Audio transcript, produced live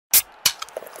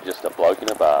Just a bloke in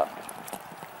a bar.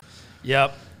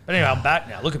 Yep. But anyway, I'm back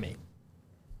now. Look at me.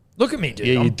 Look at me, dude.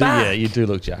 Yeah, I'm you do. back. Yeah, you do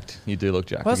look jacked. You do look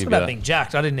jacked. Well, that's not about being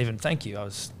jacked. I didn't even thank you. I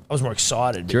was more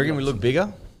excited. Do you reckon we look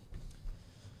bigger?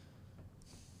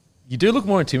 You do look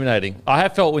more intimidating. I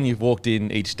have felt when you've walked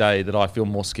in each day that I feel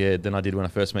more scared than I did when I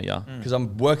first met you. Because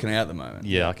I'm working out at the moment.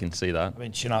 Yeah, I can see that. I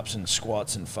mean, chin ups and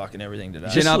squats and fucking everything today.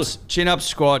 Chin ups,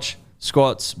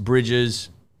 squats, bridges,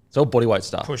 It's all bodyweight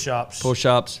stuff. Push ups. push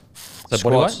ups. So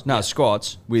Squats. bodyweight? No,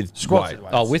 squats with Squats weight.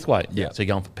 with Oh, with weight. Yeah. So you're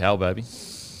going for power, baby.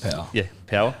 Power. Yeah,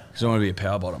 power. Because I want to be a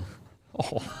power bottom.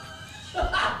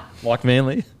 Like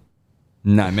Manly.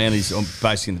 No, Manly's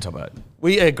basically in the top 8.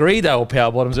 We agreed they were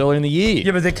power bottoms earlier in the year.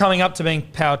 Yeah, but they're coming up to being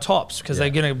power tops because they're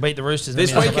going to beat the Roosters.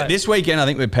 This weekend, I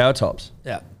think we're power tops.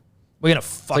 Yeah. We're going to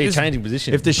fuck. So you're changing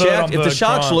position. If the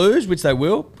Sharks lose, which they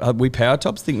will, are we power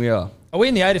tops? Think we are. Are we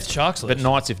in the 8 if the Sharks lose? But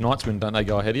if Knights win, don't they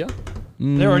go ahead of you?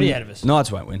 They're already ahead of us.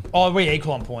 Knights won't win. Oh, we're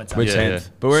equal on points. We're aren't we? 10th. Yeah.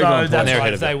 But we're So equal on that's points.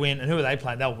 right. If they win, and who are they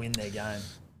playing? They'll win their game.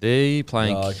 They're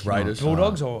playing Raiders.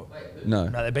 Bulldogs or No.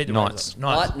 no? They beat the Knights.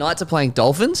 Raiders. Knights are playing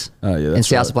Dolphins. Oh, yeah, and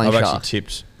Souths are playing I've Sharks. actually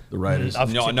tipped the Raiders.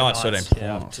 I've tipped the Knights Knights. 13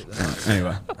 Yeah, I've points. tipped the Knights.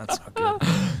 Anyway. That's not good.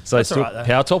 So it's still all right, though.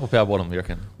 power top or power bottom, you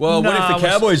reckon? Well, what Nah, if the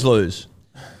Cowboys lose?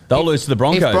 They'll lose to the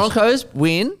Broncos. If Broncos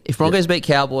win, if Broncos beat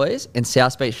Cowboys and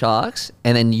Souths beat Sharks,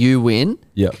 and then you win,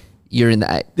 Yeah. you're in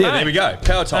the 8. Yeah, there we go.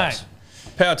 Power tops.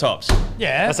 Power tops.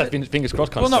 Yeah. That's that fingers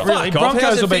crossed kind Well, of not stuff. really. Fuck off. How's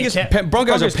Broncos it will beat fingers-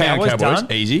 Broncos are pound Cowboys.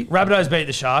 done. Easy. Rabbitohs beat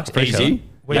the Sharks. Easy.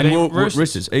 We And beat we'll Roosters.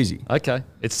 Roosters. Easy. Okay.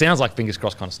 It sounds like fingers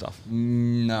crossed kind of stuff.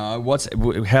 No.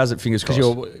 How's it fingers Because crossed?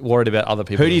 you're worried about other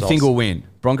people's Who do you think results. will win?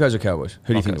 Broncos or Cowboys?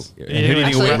 Who do you think Broncos. will win? Who do you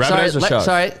think will Actually, win? Rabbitohs or Sharks?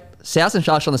 sorry, Souths and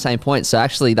Sharks are on the same point, so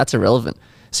actually that's irrelevant.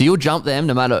 So you'll jump them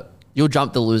no matter, you'll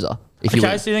jump the loser if you Okay,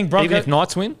 win. so you think Even Broncos? if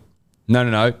Knights win? No.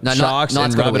 No, Sharks and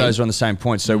Knights gotta Rabbitohs win. are on the same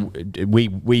point. So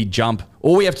we jump.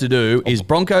 All we have to do is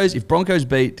Broncos. If Broncos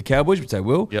beat the Cowboys, which they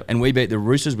will, Yep. and we beat the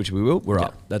Roosters, which we will, we're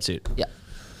up. That's it. Yeah.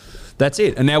 That's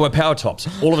it. And now we're power tops.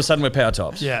 All of a sudden we're power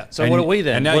tops. Yeah. So what are we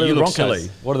then? And now what are you the look Broncos?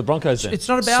 silly. What are the Broncos then? It's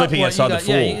not about Slipping what outside you the got.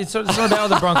 Yeah, four. it's not about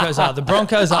what the Broncos are. The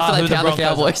Broncos are After who they the pound the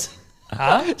Broncos Cowboys.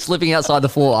 are. Huh? Slipping outside the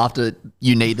 4 after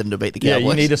you need them to beat the Yeah, Cowboys.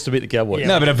 you need us to beat the Cowboys. Yeah.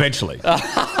 No, but eventually.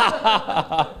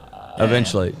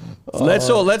 Eventually. Let's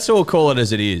all call it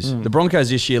as it is. The Broncos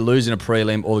this year lose in a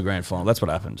prelim or the grand final. That's what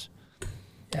happens.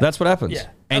 That's what happens. Yeah.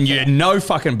 And you're no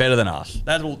fucking better than us.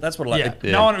 That's what I Yeah. like.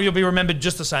 No one. You'll be remembered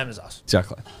just the same as us.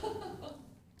 Exactly.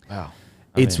 Wow.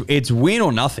 It's win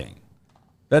or nothing.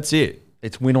 That's it.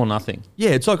 It's win or nothing.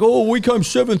 Yeah, it's like, oh, we came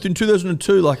 7th in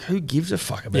 2002. Like, who gives a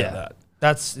fuck about Yeah. that?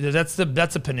 That's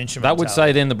a peninsula. That would say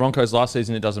mentality. then the Broncos last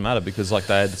season it doesn't matter because like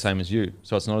they had the same as you,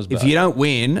 so it's not as bad. If you don't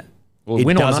win, Well, it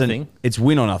win or doesn't- nothing. It's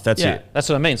win or nothing. That's Yeah. it. That's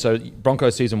what I mean. So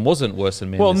Broncos season wasn't worse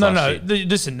than Manly's Well, last year.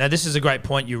 Listen, now this is a great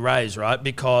point you raise, right?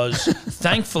 Because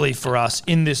thankfully for us,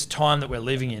 in this time that we're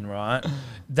living in, right,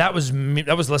 that was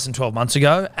less than 12 months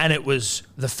ago, and it was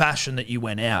the fashion that you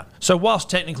went out. So whilst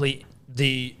technically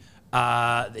the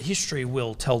history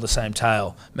will tell the same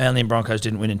tale, Manly and Broncos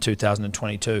didn't win in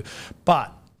 2022,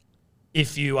 but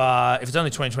if it's only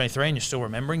 2023 and you're still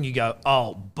remembering, you go,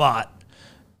 oh, but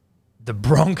the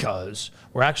Broncos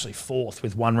were actually 4th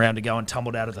with 1 round to go and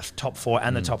tumbled out of the top 4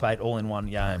 and the top 8 all in one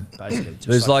game, basically. Just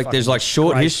There's like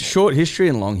short great short history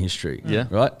and long history. Yeah.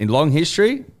 Right? In long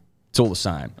history, it's all the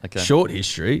same. Okay. Short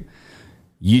history,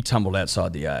 you tumbled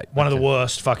outside the 8. one of the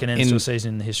worst fucking ends to a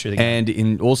season in the history of the game.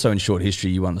 And also in short history,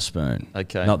 you won the spoon.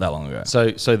 Okay. Not that long ago. So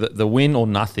the win or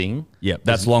nothing. Yeah,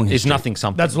 that's long history. Is nothing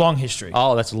something. That's long history.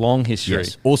 Oh, that's long history.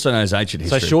 Yes. Also known as ancient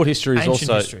history. So short history is Ancient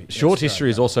also history. short Yes, history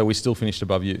right, is also we still finished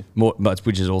above you.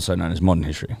 Which is also known as modern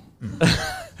history.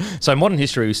 So modern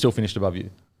history we still finished above you.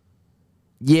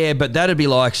 Yeah, but that'd be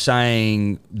like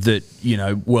saying that,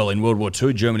 well, in World War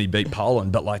II, Germany beat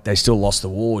Poland, but like they still lost the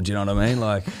war. Do you know what I mean?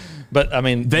 Like, But I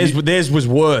mean, theirs was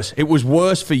worse. It was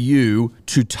worse for you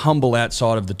to tumble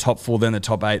outside of the top 4, then the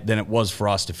top 8, than it was for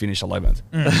us to finish 11th.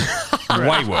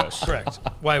 Way worse. Correct.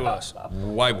 Way worse.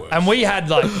 Way worse. And we had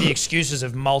like the excuses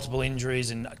of multiple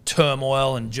injuries and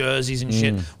turmoil and jerseys and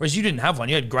shit, whereas you didn't have one.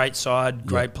 You had great side,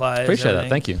 great players. Appreciate that. everything.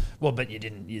 Thank you. Well, but you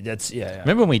didn't. Yeah.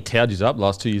 Remember when we towed you up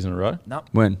last 2 years in a row? No.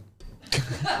 When?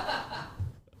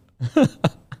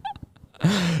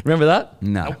 Remember that?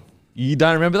 No. You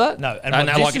don't remember that? No. And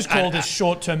this is called a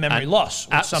short-term memory loss,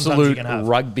 which sometimes you Absolute can have.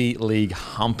 rugby league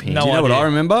humping. No Do you know what idea. I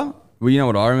remember? Well, you know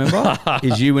what I remember?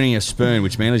 Is you winning a spoon,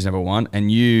 which Manly's never won,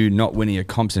 and you not winning a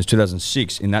comp since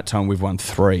 2006. In that time, we've won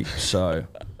 3. So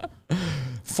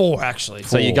 4, actually.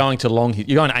 So you're going to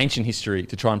you're going to ancient history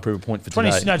to try and prove a point for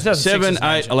today. 2006 7, is 8,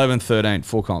 ancient. 11, 13,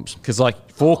 4 comps. Because like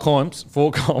four comps,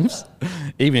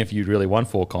 even if you'd really won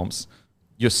 4 comps,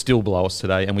 you're still below us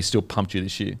today, and we still pumped you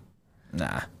this year.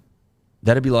 Nah.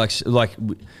 That'd be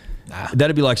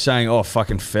that'd be like saying, oh,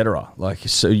 fucking Federer. Like,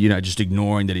 so, just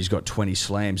ignoring that he's got 20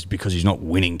 slams because he's not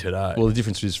winning today. Well, the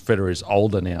difference is Federer is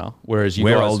older now, whereas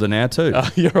We're guys, older now too.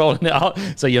 You're older now,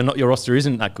 so your roster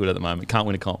isn't that good at the moment. Can't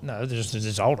win a comp. No, they're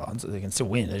just older. So they can still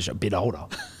win. They're just a bit older.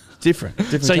 Different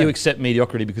So team. you accept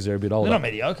mediocrity because they're a bit older. They're not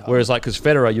mediocre. Whereas, because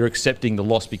Federer, you're accepting the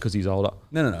loss because he's older.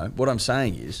 No. What I'm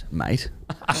saying is, mate,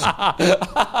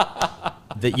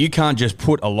 that you can't just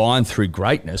put a line through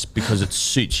greatness because it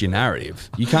suits your narrative.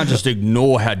 You can't just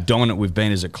ignore how dominant we've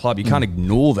been as a club. You can't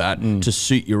ignore that to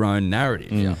suit your own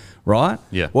narrative, right?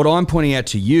 Yeah. What I'm pointing out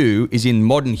to you is in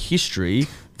modern history,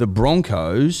 the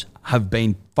Broncos have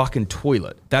been fucking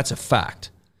toilet. That's a fact.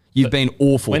 You've been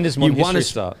awful. When does modern history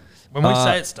start? When we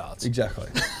say it starts. Exactly.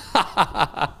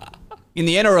 In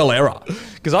the NRL era.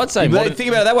 Because I'd say Think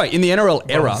about it that way. In the NRL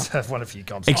era, I've won a few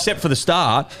comps. except for the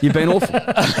start, you've been awful.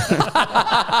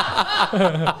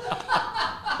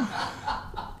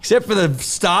 Except for the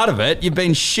start of it, you've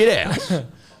been shit out.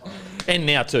 And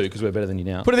now too, because we're better than you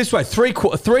now. Put it this way, three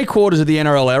quarters of the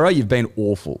NRL era, you've been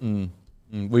awful.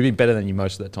 We've been better than you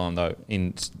most of the time, though.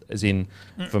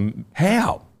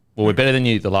 How? Well, we're better than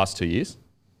you the last 2 years.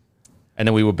 And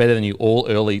then we were better than you all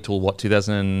early till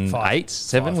 2008,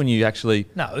 7 when you actually...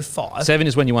 No, 5. 7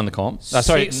 is when you won the comp.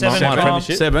 Sorry, 7 won the comp,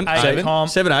 premiership. 7, 8 comp,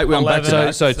 7, 8, we went back to 11,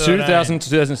 back. So 13. 2000 to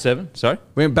 2007, sorry?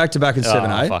 We went back to back in 7,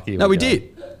 8. fuck, here No, we we go.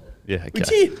 did. Yeah, okay. We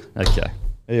did. Okay,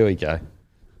 here we go.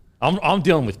 I'm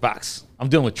dealing with facts. I'm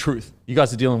dealing with truth. You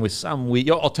guys are dealing with some weird...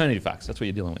 Your alternative facts, that's what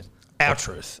you're dealing with. Our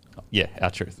truth. Yeah,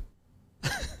 our truth.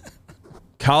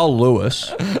 Carl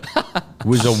Lewis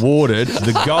was awarded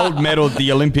the gold medal at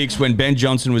the Olympics when Ben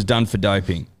Johnson was done for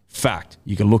doping. Fact.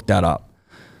 You can look that up.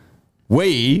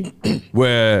 We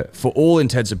were, for all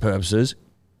intents and purposes,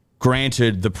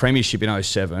 granted the premiership in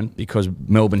 07 because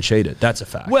Melbourne cheated. That's a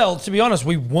fact. Well, to be honest,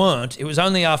 we weren't. It was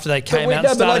only after they came out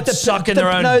and but like started sucking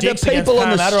their own dicks against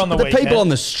Parramatta on the weekend. people on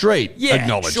the street Yeah,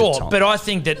 acknowledge sure. it, Tom. But I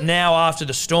think that now after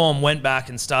the Storm went back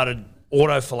and started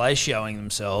auto-fellatioing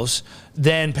themselves,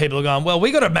 then people are going, well,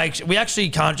 we got to make sure, we actually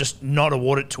can't just not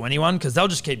award it to anyone because they'll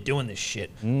just keep doing this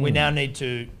shit. We now need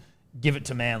to give it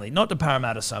to Manly, not to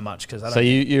Parramatta so much because I don't. So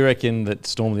you reckon that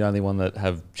Storm are the only one that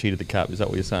have cheated the cap? Is that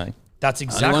what you're saying? That's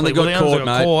exactly Only one that what got the ones caught,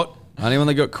 that mate. caught. Only one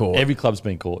that got caught. Every club's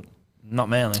been caught Not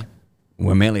Manly.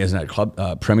 Well, Manly hasn't had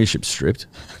club premiership stripped.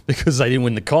 because they didn't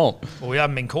win the comp. Well, we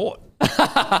haven't been caught.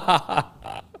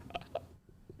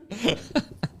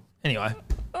 Anyway.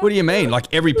 What do you mean?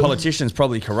 Like every politician's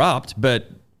probably corrupt, but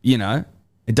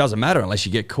it doesn't matter unless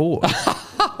you get caught.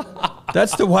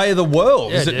 That's the way of the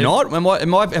world, is it dude. not?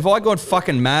 Have I gone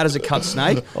fucking mad as a cut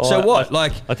snake? So what? I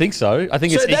think so. I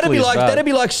think So it's equally as bad. that'd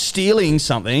be like stealing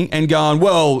something and going,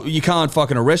 well, you can't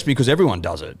fucking arrest me because everyone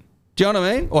does it. Do you know what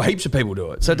I mean? Or heaps of people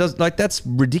do it. So it does that's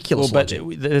ridiculous. Well, but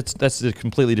logic. that's a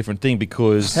completely different thing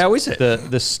because How is it?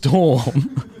 the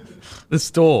Storm, the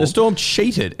Storm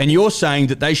cheated, and you're saying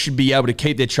that they should be able to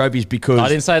keep their trophies because I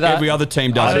didn't say that. every other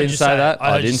team does I it. didn't say that.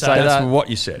 I didn't say that. That's what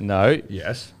you said. No.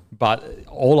 Yes. But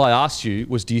all I asked you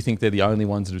was, do you think they're the only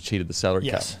ones that have cheated the salary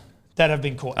Yes. cap? That have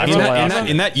been caught. In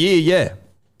In that year,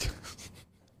 yeah.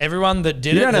 Everyone that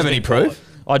did You it don't has have any been caught. proof.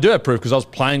 I do have proof because I was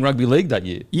playing rugby league that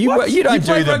year. You What? don't You do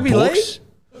played the rugby books.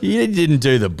 You didn't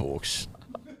do the books.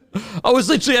 I was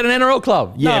literally at an NRL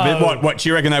club. Yeah, No. but what? Do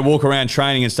you reckon they walk around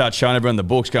training and start showing everyone the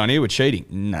books going, here, we're cheating?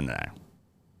 No.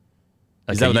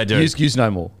 Is that what they do? You know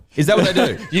more. Is that what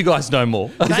they do? You guys know more.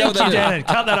 Is that Thank what you, they do? Dan.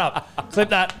 Cut that up. Clip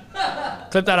that.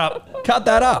 Clip that up. Cut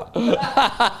that up.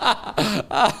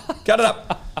 Cut it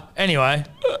up. Anyway.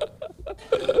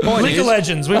 Point Liquor is,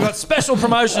 Legends. We've got special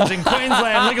promotions in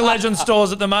Queensland Liquor Legends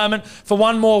stores at the moment. For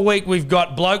one more week, we've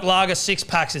got Bloke Lager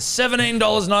 6-packs. It's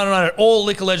 $17.99 at all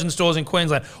Liquor Legends stores in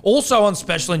Queensland. Also on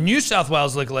special in New South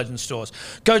Wales Liquor Legends stores.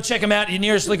 Go check them out at your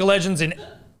nearest Liquor Legends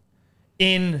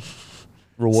in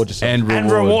Reward yourself.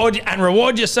 and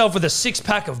reward yourself with a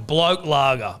 6-pack of Bloke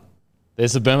Lager.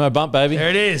 There's the Burmo bump, baby. There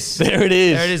it is. There it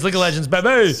is. There it is. Liquor Legends,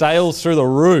 baby. Sales through the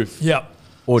roof. Yep.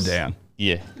 or down.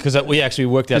 Yeah, because we actually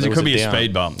worked out Because it there could was be a down.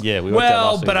 speed bump. Yeah, we worked out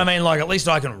Well, last but I week. mean, like, at least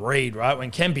I can read, right?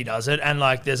 When Kempy does it, and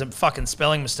like, there's a fucking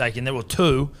spelling mistake in there. Well,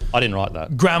 2, I didn't write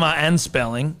that. grammar and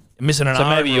spelling, missing an So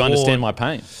R. maybe you reward. understand my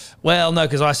pain. Well, no,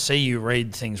 because I see you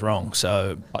read things wrong.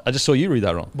 So, I just saw you read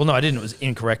that wrong. well, no, I didn't. It was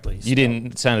incorrectly. You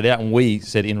didn't sound it out, and we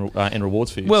said in rewards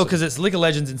for you. Well, So- because it's Liquor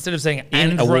Legends. Instead of saying In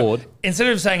and award. instead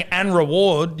of saying and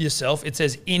reward yourself, it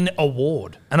says in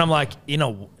award, and I'm like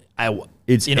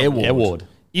It's in award. award.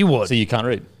 Award. So you can't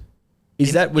read.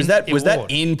 Was that award. that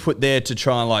input there to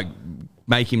try and like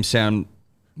make him sound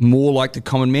more like the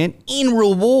common man? In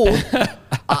reward.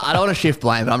 I don't want to shift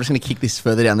blame, but I'm just going to kick this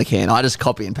further down the can. I just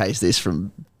copy and paste this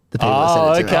from The people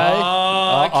that sent it to me.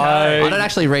 Oh, okay. I don't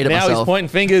actually read it Now he's myself. pointing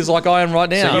fingers like I am right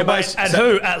now. So you're Wait, at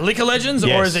who? At Liquor Legends, or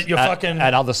Yes, is it your at, fucking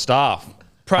at other staff?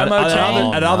 promo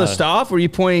team? At other staff, or are you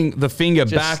pointing the finger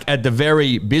back at the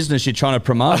very business you're trying to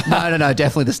promote? No,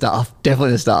 definitely the staff.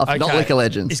 Definitely the staff. Not Okay. Liquor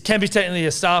Legends. Is Kempy technically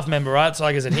a staff member, right? So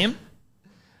like, is it him?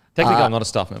 Technically, I'm not a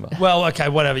staff member. Well, okay,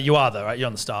 whatever. You are though, right? You're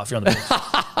on the staff. You're on the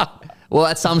bench. Well,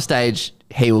 at some stage,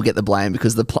 he will get the blame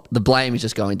because the blame is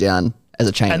just going down as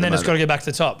a chain. And then it's got to get back to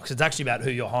the top because it's actually about who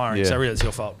you're hiring. Yeah. So really, it's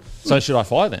your fault. So should I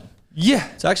fire then? Yeah.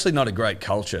 It's actually not a great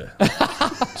culture.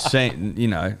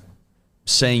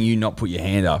 seeing you not put your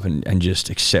hand up and just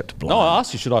accept blame. No, I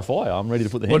asked you, should I fire? I'm ready to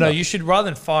put the hand Well, no, up. you should, rather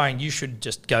than firing, you should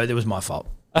just go, "It was my fault."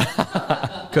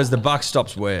 Because the buck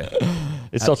stops where?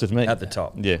 It starts with me. At the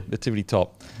top. Yeah, the tippity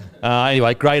top.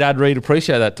 Anyway, great ad read.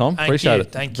 Appreciate that, Tom. Thank Appreciate you,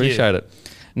 it. thank you. Appreciate it.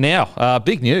 Now,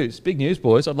 big news,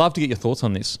 boys. I'd love to get your thoughts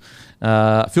on this.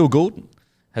 Phil Gould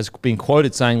has been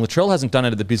quoted saying Latrell hasn't done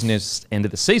it at the business end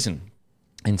of the season,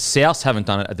 and South haven't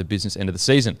done it at the business end of the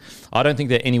season. I don't think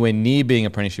they're anywhere near being a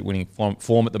premiership winning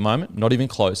form at the moment. Not even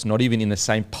close. Not even in the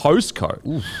same postcode.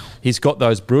 Oof. He's got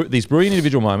these brilliant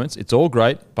individual moments. It's all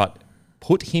great, but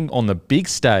put him on the big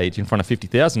stage in front of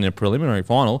 50,000 in a preliminary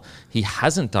final. He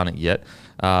hasn't done it yet.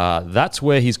 That's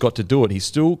where he's got to do it. He's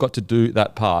still got to do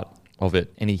that part of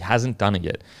it, and he hasn't done it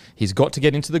yet. He's got to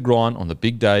get into the grind on the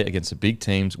big day against the big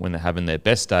teams when they're having their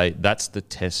best day. That's the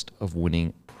test of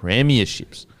winning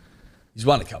premierships. He's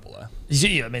won a couple, though.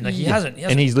 Yeah, I mean, like, he hasn't.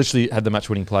 And he's literally had the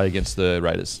match-winning play against the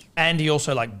Raiders. And he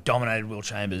also like dominated Will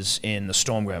Chambers in the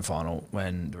Storm Grand Final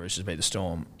when the Roosters beat the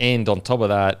Storm. And on top of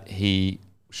that,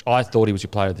 I thought he was your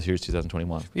player of the series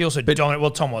 2021. He also dominated.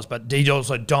 Well, Tom was, but he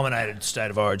also dominated State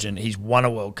of Origin. He's won a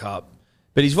World Cup.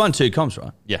 But he's won 2 comps,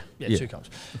 right? Yeah. Yeah, 2 comps.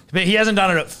 But he hasn't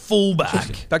done it at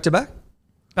fullback. Back to back?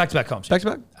 Back-to-back comps. Back to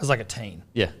back? As like a teen.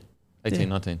 Yeah. 18,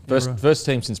 19. First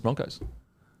team since Broncos.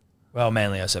 Well,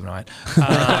 Manly 07, 08.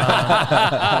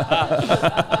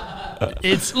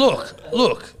 It's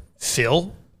look,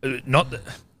 Phil.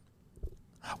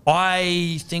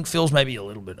 I think Phil's maybe a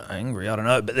little bit angry. I don't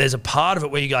know, but there's a part of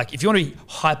it where you go, like, if you want to be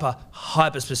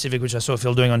hyper specific, which I saw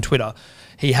Phil doing on Twitter,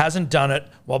 he hasn't done it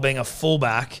while being a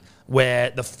fullback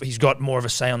where he's got more of a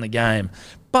say on the game.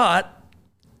 But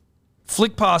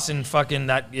flick pass in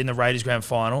the Raiders grand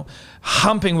final,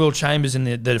 humping Will Chambers in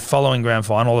the following grand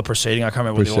final, or the preceding, I can't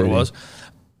remember what the order was.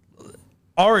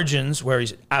 Origins, where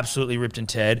he's absolutely ripped and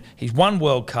teared. He's won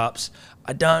World Cups.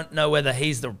 I don't know whether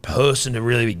he's the person to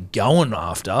really be going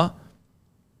after.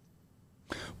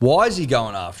 Why is he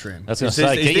going after him? That's is what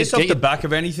I say. this off the back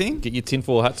of anything? Get your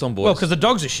tinfoil hats on, boys. Well, because the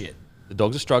Dogs are shit. The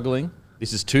Dogs are struggling.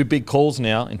 This is 2 big calls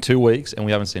now in 2 weeks, and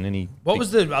we haven't seen any. What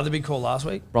was the other big call last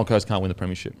week? Broncos can't win the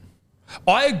premiership.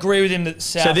 I agree with him that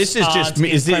South. So this is aren't in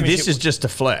premiership- this is just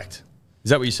deflect. Is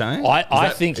that what you're saying? I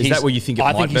think is that what you think it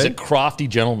I might think he's be? a crafty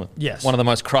gentleman. Yes. One of the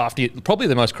most crafty, probably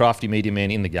the most crafty media man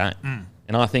in the game.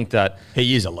 And I think that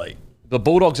He is elite. the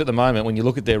Bulldogs at the moment, when you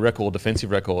look at their record,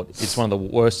 defensive record, it's one of the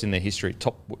worst in their history.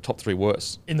 Top 3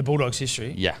 worst. in the Bulldogs'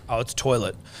 history. Yeah. Oh, it's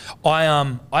toilet.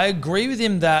 I agree with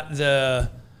him that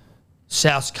the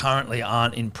Souths currently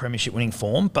aren't in premiership winning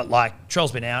form, but like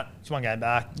Trell's been out, he's 1 game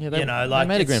back. Yeah, they like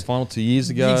made a it's- grand final 2 years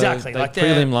ago. Exactly. They Like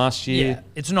prelim last year. Yeah,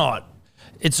 it's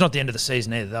not the end of the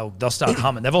season either. They'll start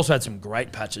humming. They've also had some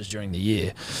great patches during the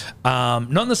year. Not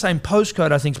in the same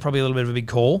postcode, I think, is probably a little bit of a big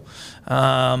call.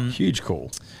 Huge call.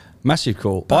 Massive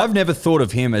call. I've never thought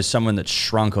of him as someone that's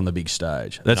shrunk on the big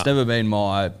stage. That's never been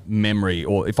my memory.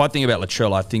 Or if I think about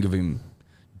Latrell, I think of him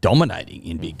dominating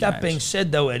in big games. That being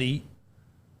said, though, Eddie,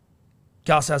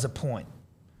 Gus has a point.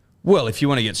 Well, if you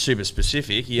want to get super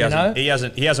specific, he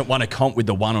hasn't won a comp with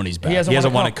the 1 on his back. He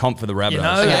hasn't won a comp for the Rabbitohs. You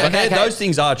know, Yeah, okay. those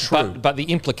things are true. But the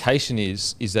implication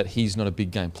is that he's not a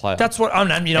big game player. That's what I'm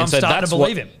And so starting to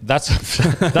believe him. That's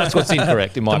what's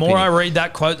incorrect in my The more opinion. I read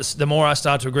that quote, the more I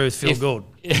start to agree with Phil Gould.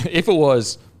 If it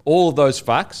was all of those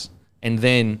facts and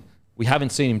then we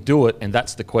haven't seen him do it and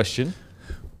that's the question,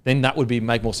 then that would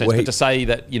make more sense. Well, but to say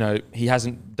that, he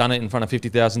hasn't done it in front of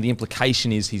 50,000, the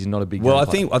implication is he's not a big game Well,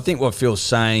 player. I think what Phil's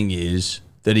saying is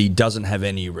that he doesn't have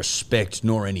any respect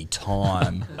nor any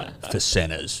time for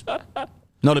centres.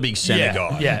 Not a big centre Yeah,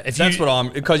 guy. yeah.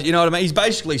 Because you know what I mean? He's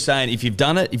basically saying if you've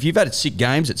done it, if you've had 6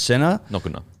 games at centre, Not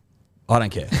good enough. I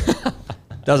don't care.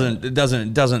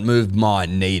 doesn't move my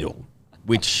needle,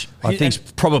 which I think's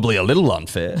probably a little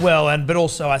unfair. Well, but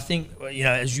also I think,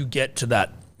 as you get to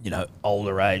that,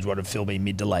 older age, what would Phil be,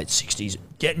 mid to late 60s,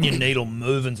 getting your needle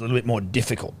moving is a little bit more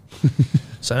difficult.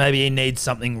 So maybe he needs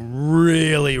something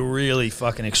really, really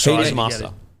fucking exciting. He's a to get master.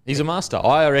 it. He's a master.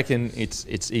 I reckon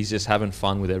he's just having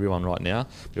fun with everyone right now.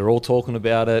 We're all talking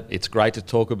about it. It's great to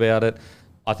talk about it.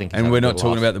 I think, And we're not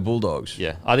talking about the Bulldogs.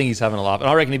 Yeah, I think he's having a laugh, and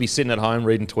I reckon he'd be sitting at home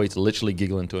reading tweets, literally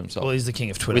giggling to himself. Well, he's the king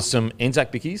of Twitter. With some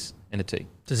Anzac bickies and a tea.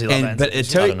 Does he love But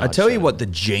Anzac? I tell you what the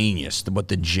genius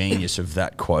of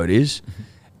that quote is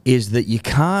that you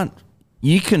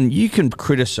can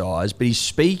criticize, but he's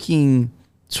speaking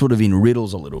sort of in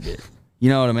riddles a little bit. You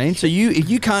know what I mean? So if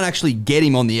you can't actually get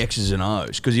him on the X's and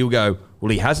O's because he'll go, well,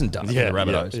 he hasn't done it for the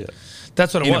Rabbitohs. Yeah.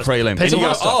 That's what it In was. a prelim. People And you go,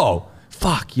 must- oh,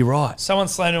 fuck, you're right. Someone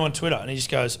slammed him on Twitter, and he just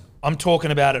goes, "I'm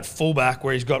talking about at fullback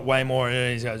where he's got way more,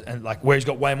 where he's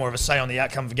got way more of a say on the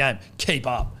outcome of the game. Keep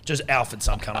up." Just Alfred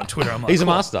some cunt on Twitter. I'm like, He's a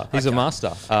cool. master. He's a Okay.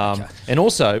 master. Okay. And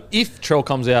also, if Trell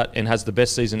comes out and has the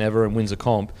best season ever and wins a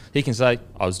comp, he can say,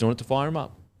 "I was doing it to fire him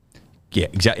up." Yeah,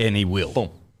 exactly. And he will. Boom.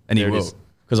 And he There it will. is.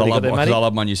 Because What do you got there, Matty? I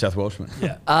love my New South Welshman.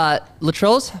 Yeah.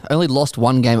 Latrell's only lost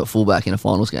one game at fullback in a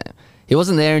finals game. He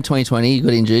wasn't there in 2020. He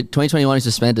got injured. 2021, he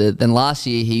suspended. Then last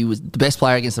year, he was the best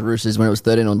player against the Roosters when it was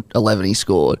 13-11. He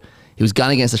scored. He was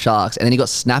gunning against the Sharks, and then he got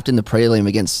snapped in the prelim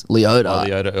against Leota.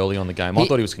 Leota early on the game. I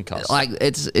thought he was concussed. Like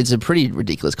it's a pretty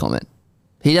ridiculous comment.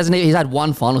 He's had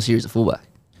one final series at fullback.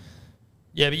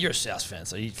 Yeah, but you're a South fan,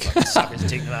 so you fucking suck his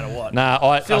dick no matter what. Nah,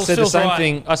 I Phil's said the same right.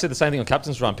 thing. I said the same thing on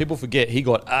captain's run. People forget he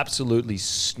got absolutely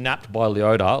snapped by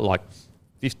Leota like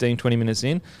 15, 20 minutes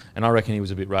in, and I reckon he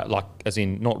was a bit as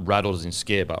in not rattled as in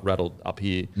scared, but rattled up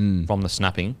here from the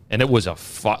snapping. And it was a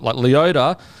fight. Like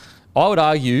Leota, I would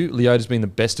argue Leota's been the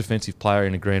best defensive player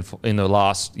in in the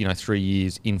last 3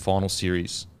 years in final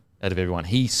series out of everyone.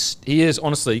 He has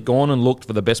honestly gone and looked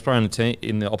for the best player in the team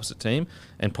in the opposite team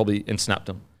and snapped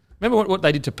him. Remember what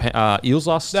they did to Eels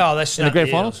last No, they in the snapped grand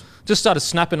the final? Eels. Just started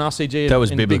snapping RCG That was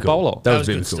and Big biblical. Bowler. That was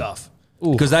good biblical. stuff.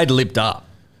 Because they'd lipped up.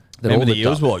 Remember all the lipped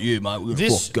Eels? up. What, you, mate? We're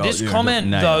This fuck, go, comment,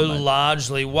 nail though, it, mate.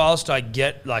 largely, whilst I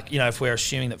get, if we're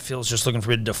assuming that Phil's just looking for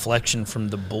a bit of deflection from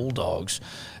the Bulldogs,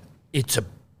 it's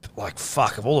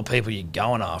fuck, of all the people you're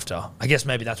going after, I guess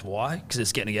maybe that's why, because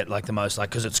it's getting to get, the most,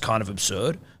 because it's kind of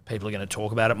absurd. People are going to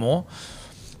talk about it more.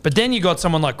 But then you got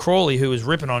someone like Crawley who was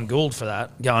ripping on Gould for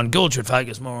that, going, Gould should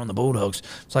focus more on the Bulldogs.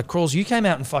 It's like, Crawls, you came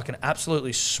out and fucking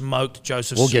absolutely smoked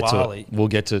Joseph Suaalii. We'll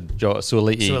get to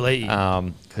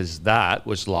Suaalii. because that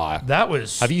was like. That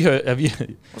was... Have you heard? I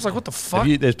was like, what the fuck?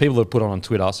 There's people that put on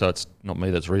Twitter, so it's not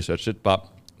me that's researched it, but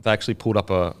they actually pulled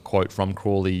up a quote from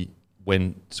Crawley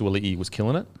when Suaalii was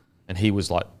killing it, and he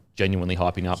was like genuinely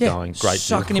hyping up, going, "Great,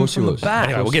 sucking him from the back.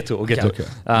 Anyway, we'll get to it.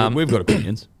 Okay. We've got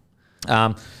opinions.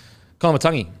 Colin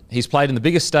Matangi, he's played in the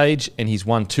biggest stage and he's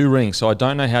won 2 rings, so I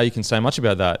don't know how you can say much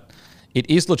about that. It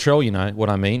is Latrell, you know what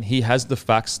I mean. He has the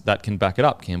facts that can back it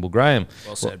up, Campbell Graham.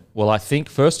 Well said. Well, I think,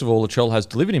 first of all, Latrell has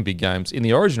delivered in big games in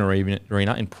the Origin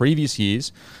arena in previous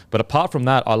years. But apart from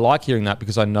that, I like hearing that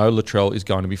because I know Latrell is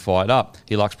going to be fired up.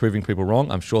 He likes proving people wrong.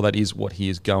 I'm sure that is what he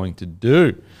is going to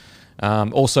do.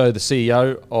 Also, the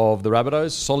CEO of the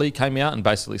Rabbitohs, Solly, came out and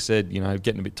basically said,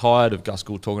 getting a bit tired of Gus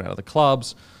Gould talking out of the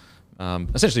clubs.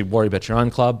 Essentially, worry about your own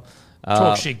club.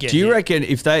 Talk shit, get Do you hit. reckon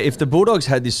if the Bulldogs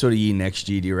had this sort of year next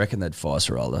year, do you reckon they'd fire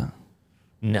Serraldo?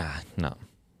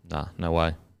 No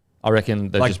way. I reckon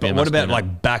they'd just be a what about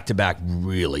must-win. back-to-back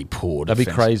really poor That'd be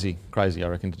defense? crazy. I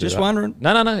reckon to do Just that. wondering.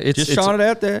 No. It's throwing it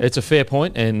out there. It's a fair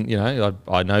point, and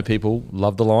I know people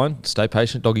love the line. Stay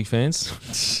patient, doggy fans.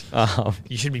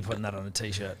 You should be putting that on a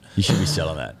T-shirt. You should be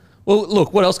selling that. Well,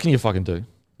 look, what else can you fucking do?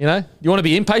 You want to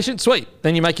be impatient? Sweet.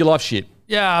 Then you make your life shit.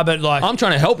 Yeah, but I'm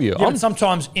trying to help you. Yeah, but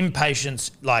sometimes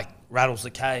impatience rattles the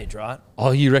cage, right?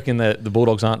 Oh, you reckon that the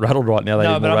Bulldogs aren't rattled right now? They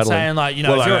No, need but more I'm rattling. saying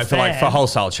if you're a fan, for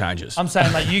wholesale changes. I'm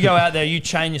saying you go out there, you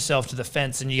chain yourself to the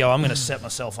fence, and you go, I'm going to set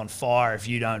myself on fire if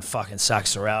you don't fucking sack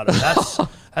Serraldo.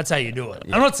 That's how you do it.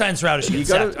 I'm not saying Serraldo should get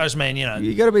sacked. I just mean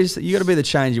you got to be the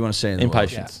change you want to see in the world.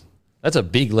 Impatience. That's a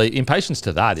big leap. Impatience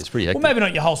to that is pretty hectic. Well, maybe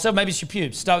not your whole self. Maybe it's your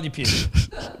pubes. Start with your pubes.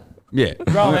 Yeah,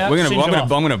 Grow 'em out, singe 'em off.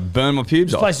 I'm gonna burn my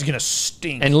pubes This off. place is going to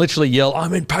stink. And literally yell,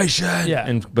 "I'm impatient!" Yeah.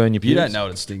 and burn your pubes. You don't know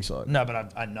what it stinks like. No,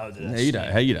 but I know that. Yeah, you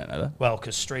don't. How you don't know that? Well,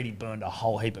 because Streety burned a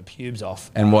whole heap of pubes off.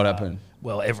 And what happened?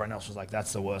 Well, everyone else was like,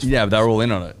 "That's the worst." Yeah, but they're all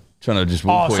in on it, trying to just.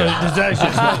 Oh, pull so you. does that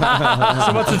actually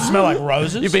so what's it smell like?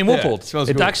 Roses? You've been Yeah, whooped. it smells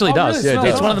It good. actually Oh, does. really? It It's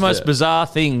smells one of the nice. most bizarre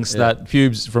things that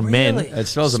pubes from men. Really? It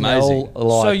smells smell amazing.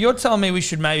 Like. So you're telling me we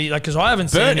should maybe because I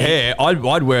haven't Burnt seen any, hair,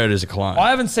 I'd wear it as a cologne. I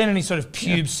haven't seen any sort of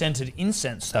pube scented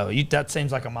incense though. That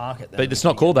seems like a market. But it's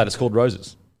not called that. It's called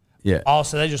roses. Yeah. Oh,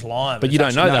 so they're just lying. But you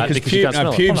it's don't know actually- that because you can't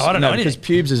smell it. pubes, Oh, no, I don't know because anything.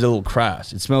 pubes is a little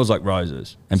crass. It smells like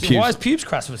roses. And So pubes. why is pubes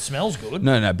crass if it smells good?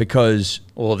 No, because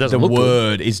Well, it doesn't the look good.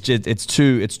 word is just it's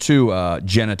too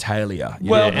genitalia. You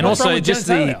Well, know? Yeah, and what's wrong also with just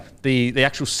genitalia? the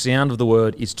actual sound of the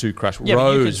word is too crash. Yeah,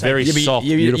 but you could Rose, say- very Yeah, but soft,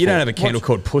 you beautiful. don't have a candle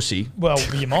called pussy. Well,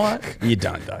 you might. You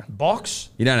don't though. Box.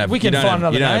 You don't have. We you can don't find have,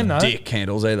 another you don't name, have though. dick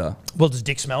candles either. Well, does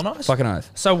dick smell nice? Fucking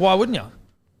oath. So why wouldn't you?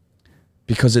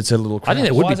 Because it's a little. I think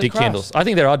there Why would is be it dick crass? candles. I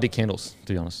think there are dick candles,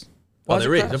 to be honest. Oh, is it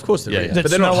there is. crass? Of course there Yeah, is. yeah. That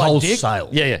But they're not smell like dick? wholesale.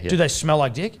 Yeah. Do they smell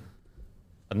like dick?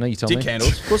 I know you tell Dick me.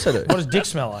 candles. Of course they do. What does dick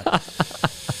smell like?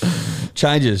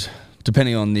 Changes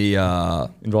depending on the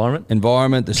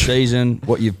Environment? the season,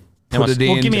 what you've How put much- it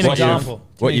in. Well, give me an what you've- example. Give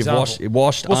me What an you've example.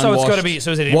 washed, Well, so it's got to unwashed, be.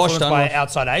 So is it washed, influenced by unwashed.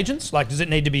 outside agents? Like, does it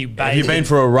need to be bathed? Have you been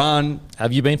for a run?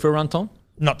 Have you been for a run, Tom?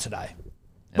 Not today.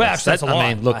 Well, actually, that's a lie.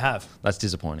 I mean, look, I have. that's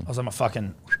disappointing. I was on my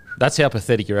fucking. That's how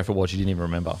pathetic your effort was. You didn't even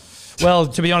remember. Well,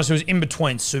 to be honest, it was in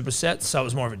between supersets, so it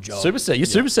was more of a job. Superset. You're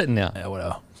supersetting now. Yeah,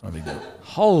 whatever. It's not a big deal.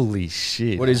 Holy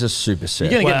shit. What is a superset? You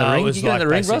gonna get in the Well, ring? it was You gonna get in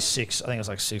the ring, basically Russ? six. I think it was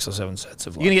like 6 or 7 sets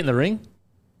of You gonna like get in the ring?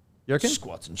 You reckon?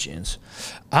 squats and chins.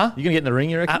 You gonna get in the ring?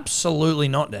 You reckon? Absolutely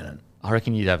not, Denon. I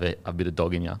reckon you'd have a bit of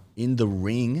dog in you. In the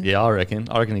ring? Yeah, I reckon.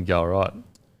 I reckon you'd go all right.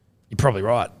 You're probably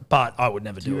right, but I would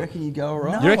never do it. you go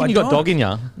alright? You reckon I you got don't. dog in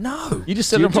you? No. You just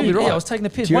said I'm probably Dude, right. Yeah, I was taking the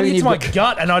piss. Do you One reckon into my you've got-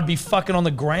 gut and I'd be fucking on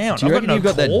the ground. Do you I've reckon got no you've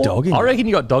got that core. dog in I you? reckon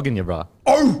you got dog in you, bro.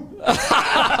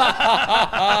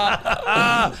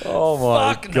 Oh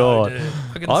my Fuck no, god! dude.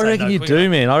 I couldn't I say reckon no you quicker. do,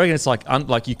 man. I reckon it's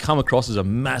like you come across as a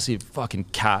massive fucking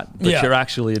cat, but Yeah. you're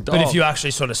actually a dog. But if you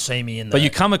actually sort of see me in the, But you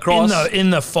come across in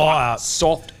the fire.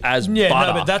 soft as Yeah,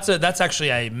 butter, no, but that's actually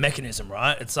a mechanism,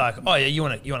 right? It's like, oh yeah, you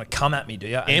want to come at me, do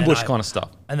you? And then ambush I- kind of stuff.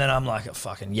 And then I'm like a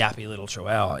fucking yappy little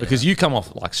chihuahua. Because you come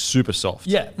off like super soft.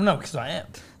 yeah, no, because I am.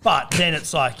 But then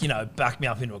it's like, back me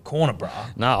up into a corner, bruh.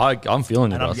 No, I'm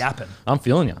feeling you. And I'm Russ. yapping. I'm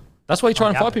feeling you. That's why you try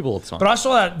and fight yapping. people all the time. But I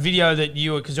saw that video that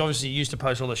you were, because obviously you used to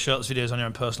post all the shirtless videos on your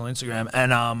own personal Instagram,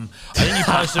 and I think you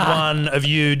posted one of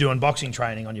you doing boxing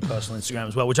training on your personal Instagram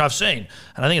as well, which I've seen,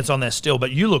 and I think it's on there still.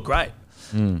 But you look great.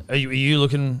 Are you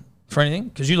looking for anything?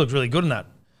 Because you looked really good in that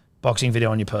boxing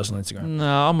video on your personal Instagram. no,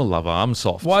 I'm a lover. I'm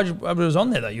soft. Why'd you? It was on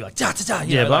there though. You're like da da da.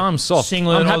 Yeah, but I'm soft.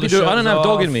 Singlet, I'm all happy the to. I don't shirt have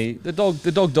dog off. in me. The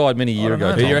dog died many years don't know,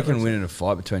 ago. Who do you Tom. reckon win in a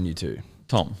fight between you two?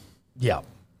 Tom. Yeah.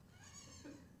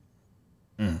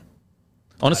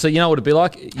 Honestly, you know what it'd be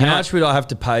like? How much would I have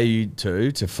to pay you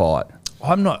to fight?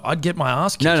 I'm not. I'd get my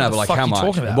ass kicked. No, What no, the but like fuck how you much?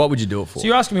 talking about? What would you do it for? So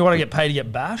you're asking me what I get paid to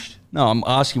get bashed? No, I'm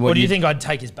asking what Or do you think I'd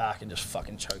take his back and just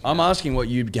fucking choke him? I'm asking what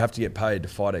you'd have to get paid to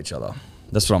fight each other.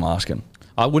 That's what I'm asking.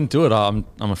 I wouldn't do it. I'm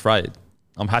afraid.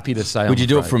 I'm happy to say. Would you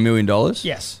do it for $1 million?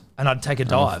 Yes. And I'd take a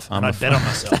dive. I'm and I'd bet on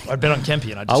myself. I'd bet on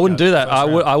Kempy. And I'd I just wouldn't go do that. first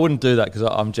round. I wouldn't do that because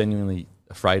I'm genuinely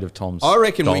afraid of Tom's. I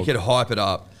reckon we dog. could hype it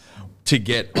up to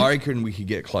get. I reckon we could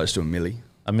get close to $1 million.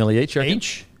 $1 million each. You reckon?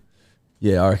 Each?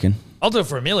 Yeah, I reckon. I'll do it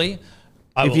for $1 million.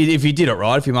 I If will. you did it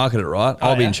right, if you market it right,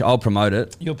 I'll be. yeah? I'll promote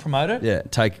it. You'll promote it? Yeah,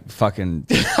 take fucking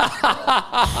Big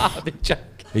Jack.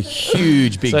 a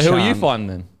huge big. So who are you chunk. fighting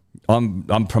then?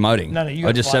 I'm promoting. No, you I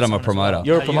gotta just fight said I'm a someone as well. promoter.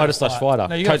 You're a No, you promoter gotta slash fight. fighter.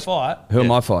 No, you got to Coach- fight. Who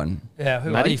am I fighting? Yeah,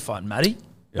 who Matty? are you fighting? Matty?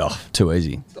 Oh, too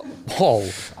easy. Oh,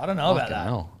 I don't know about fucking that.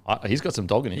 hell. He's got some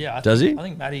dog in him. Yeah, Does he? I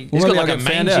think Matty. He's Well, got maybe like I'll a get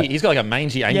found out. mangy. He's got like a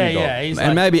mangy angry yeah, dog. yeah. He's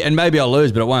And like, maybe I'll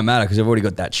lose, but it won't matter because I've already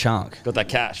got that chunk. Got that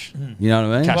cash. You know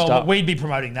what I mean? Cash. well, up. but we'd be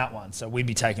promoting that one, so we'd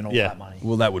be taking all Yeah. that money.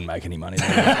 Well, that wouldn't make any money.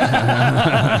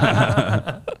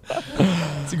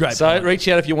 It's a great So point. reach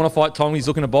out if you want to fight Tom. He's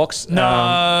looking to box.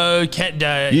 No, can't.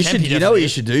 You should. You know what you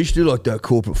should do? You should do like that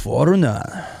corporate fighter and that.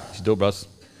 You should do it, bros.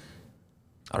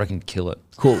 I reckon kill it.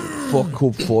 Corporate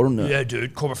fighter and that. Yeah,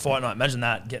 dude, corporate fight night. Imagine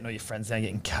that, getting all your friends down,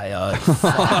 getting KO'd. Fuck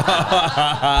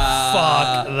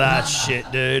that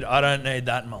shit, dude. I don't need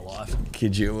that in my life.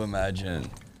 Could you imagine?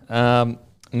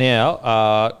 Now,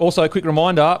 also a quick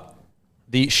reminder,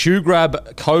 the shoe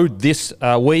grab code this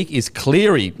week is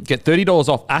Cleary. Get $30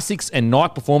 off Asics and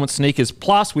Nike Performance sneakers.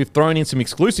 Plus, we've thrown in some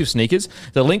exclusive sneakers.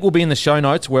 The link will be in the show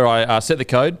notes where I set the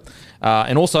code.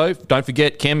 And also, don't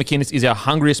forget, Cam McInnes is our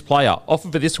hungriest player.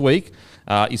 Offer for this week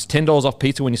is $10 off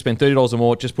pizza when you spend $30 or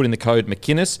more. Just put in the code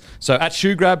McInnes. So at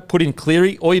Shoe Grab, put in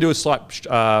Cleary. All you do is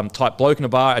type Bloke in a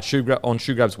Bar at on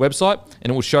Shoe Grab's website,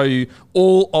 and it will show you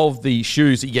all of the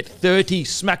shoes that you get 30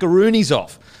 smackaroonies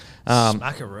off.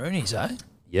 Smackaroonies, eh?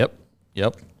 Yep.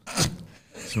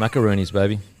 Smackaroonies,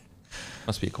 baby.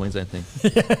 Must be a Queensland thing.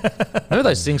 Remember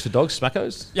those things for dogs,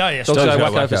 smackos? Yeah, yeah. Dogs Dogs go go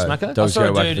wacko for wacko. smacko? I Dogs saw go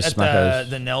a whack dude for at smackos.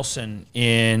 the Nelson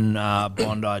in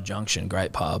Bondi Junction,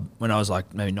 great pub, when I was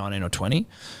like maybe 19 or 20.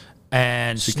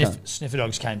 and sniffer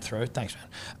dogs came through. Thanks,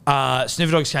 man.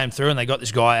 Sniffer dogs came through, and they got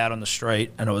this guy out on the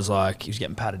street, and it was like he was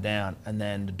getting patted down, and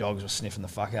then the dogs were sniffing the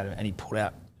fuck out of him, and he pulled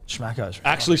out schmackos.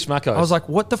 Actually, schmackos. I was like,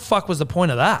 what the fuck was the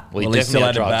point of that? Well, he still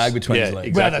had a bag between his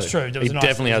legs. Well, that's true. There was He a nice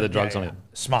definitely had the little- drugs on him.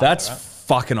 Smart. That's right?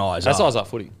 fucking eyes That's up. eyes up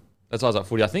footy. That's eyes up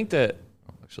footy. I think that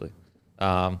actually.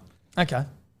 Okay.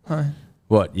 All right.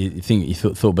 What, you think you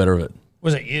thought better of it?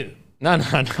 Was it you? No.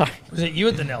 Was it you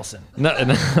at the Nelson? No,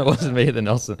 it wasn't me at the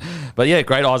Nelson. But yeah,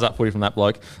 great eyes up footy from that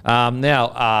bloke.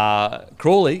 Now,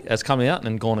 Crawley has come out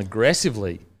and gone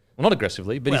aggressively. Well, not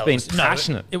aggressively, but Well, he's been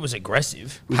passionate. It was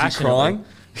aggressive. Was he crying?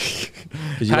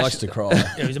 Because he likes to cry.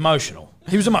 Yeah, he was emotional.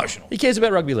 He was emotional. He cares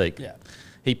about rugby league. Yeah.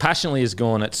 He passionately has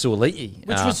gone at Suoliti.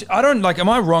 Which was, I don't like, am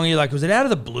I wrong here? Like, was it out of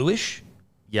the bluish?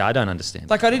 Yeah, I don't understand.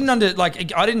 Like, I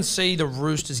didn't see the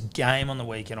Roosters game on the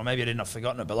weekend, or maybe I didn't, I've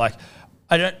forgotten it, but like,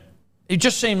 it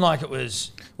just seemed like it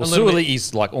was. Well,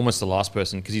 Suoliti's like almost the last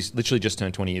person because he's literally just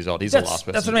turned 20 years old. He's the last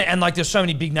person. That's what I mean. And like, there's so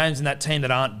many big names in that team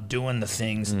that aren't doing the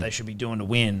things that they should be doing to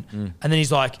win. And then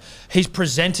he's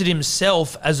presented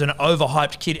himself as an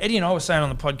overhyped kid. Eddie and I were saying on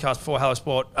the podcast before, Hello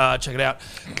Sport, check it out.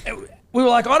 We were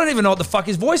like, I don't even know what the fuck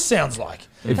his voice sounds like.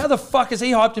 How the fuck has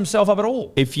he hyped himself up at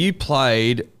all? If you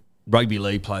played rugby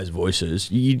league players' voices,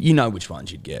 you know which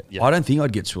ones you'd get. Yeah. I don't think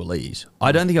I'd get Suoli's.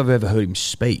 I don't think I've ever heard him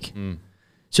speak.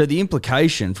 So the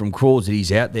implication from Crawls that he's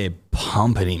out there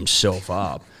pumping himself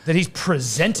up. That he's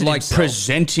presented himself.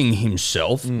 Presenting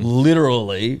himself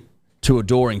literally to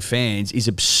adoring fans is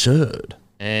absurd.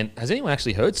 And has anyone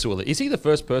actually heard Suoliti? Is he the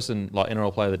first person, like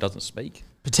NRL player, that doesn't speak?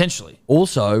 Potentially.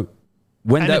 Also,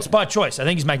 when And it's by choice. I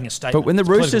think he's making a statement. but when the It's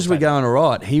a political Roosters were statement. going all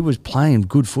right, he was playing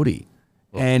good footy.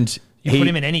 And You put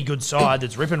him in any good side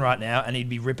that's ripping right now, and he'd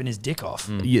be ripping his dick off.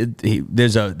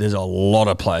 there's a lot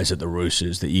of players at the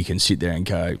Roosters that you can sit there and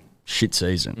go, shit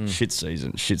season, shit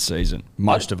season, shit season.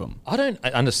 Most of them. I don't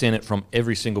understand it from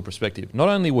every single perspective. Not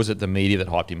only was it the media that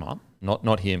hyped him up,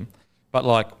 not him, but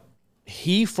like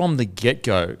he from the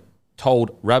get-go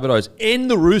told Rabbitohs and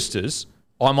the Roosters,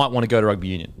 I might want to go to rugby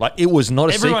union. Like it was not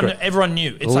a secret. Everyone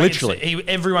knew. It's Literally. Like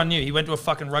everyone knew. He went to a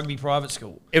fucking rugby private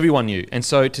school. Everyone knew. And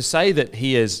so to say that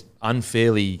he has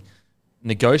unfairly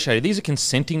negotiated, these are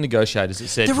consenting negotiators that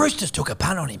said The Roosters took a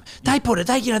punt on him. They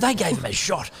gave him a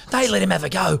shot. They let him have a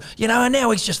go. And now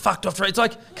he's just fucked off. It's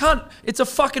like, it's a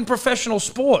fucking professional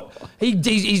sport.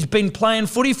 He's been playing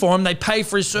footy for him. They pay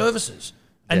for his services.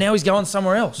 And now he's going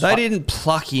somewhere else. They didn't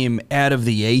pluck him out of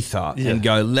the ether and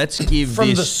go, let's give From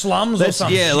this the slums or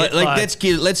something. Yeah, let's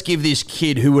give this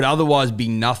kid who would otherwise be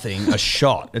nothing a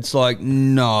shot. It's like,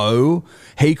 no,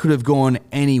 he could have gone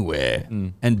anywhere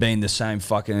and been the same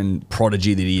fucking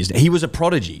prodigy that he is. He was a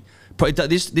prodigy.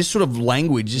 This sort of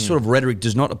language, this sort of rhetoric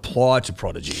does not apply to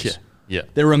prodigies. Yeah.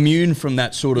 They're immune from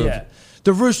that sort of. Yeah.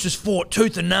 The Roosters fought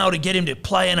tooth and nail to get him to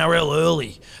play NRL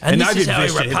early. And this is how he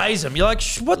repays him. You're like,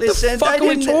 what the fuck are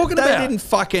we talking about?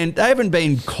 They haven't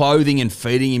been clothing and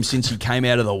feeding him since he came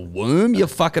out of the womb, you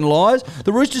fucking liars.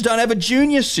 The Roosters don't have a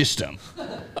junior system.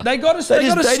 They just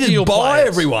buy players.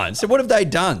 everyone. So what have they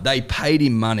done? They paid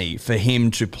him money for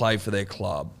him to play for their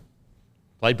club.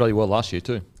 played bloody well last year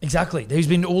too. Exactly. There's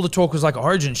been all the talk was like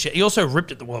Origin shit. He also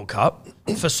ripped at the World Cup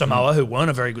for Samoa, who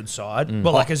weren't a very good side.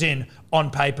 But like, as in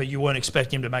on paper, you weren't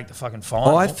expecting him to make the fucking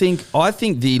final. I think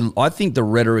the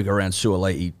rhetoric around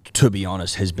Suoliti, to be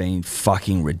honest, has been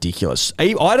fucking ridiculous.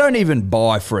 I don't even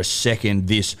buy for a second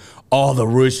this. Oh, the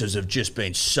Roosters have just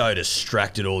been so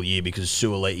distracted all year because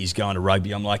Suoliti's going to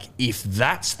rugby. I'm like, if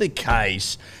that's the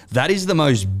case, that is the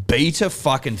most beta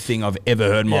fucking thing I've ever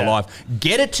heard in my life.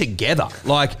 Get it together.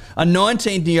 Like a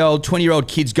 19-year-old, 20-year-old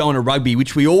kid's going to rugby,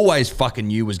 which we always fucking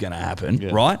knew was going to happen,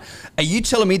 right? Are you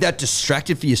telling me that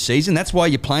distracted for your season? That's why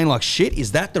you're playing like shit?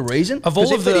 Is that the reason? Of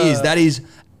all of that is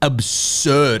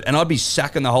absurd, and I'd be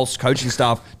sacking the whole coaching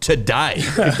staff today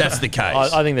if that's the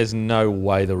case. I think there's no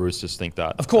way the Roosters think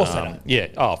that. Of course they don't. Yeah,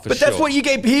 for But sure. that's what you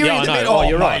keep hearing. Yeah, I know. Oh,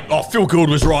 You're mate, right. Oh, Phil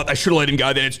Gould was right. They should have let him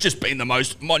go then. It's just been the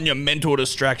most monumental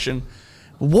distraction.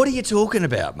 What are you talking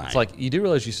about, mate? It's like, you do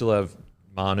realise you still have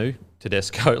Manu,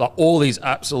 Tedesco, like all these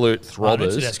absolute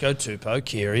throbbers. Tedesco, Tupou,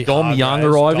 Kiri, Dom Hargraves, Young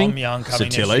arriving. Dom Young coming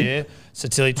Satili. next year.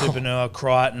 Satili, Tupanua,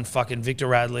 Crichton, fucking Victor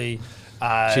Radley,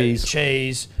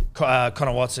 Cheese,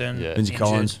 Connor Watson, Yeah. Lindsay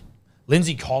Collins.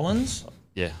 Lindsay Collins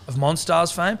Yeah. of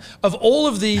Monstars fame. Of all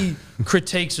of the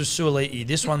critiques of Suoliti,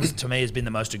 this one to me has been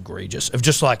the most egregious. Of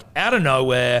just like out of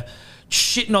nowhere,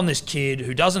 shitting on this kid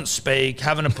who doesn't speak,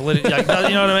 having a political, you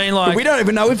know what I mean? Like we don't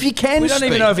even know if he can. we don't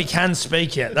even speak. know if he can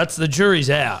speak yet. That's the jury's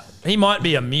out. He might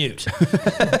be a mute.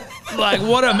 Like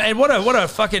what a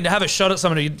fucking have a shot at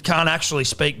someone who can't actually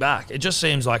speak back. It just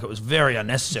seems like it was very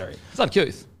unnecessary. It's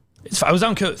uncouth. It was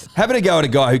uncouth. Having a go at a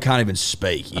guy who can't even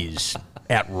speak is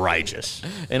outrageous.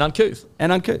 And uncouth.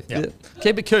 Yeah.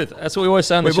 Keep it couth. That's what we always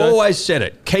say on the We've show. always said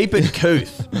it. Keep it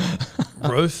couth.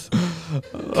 Ruth.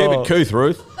 Keep it couth,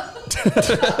 Ruth.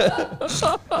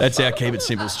 That's our keep it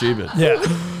simple, stupid. Yeah.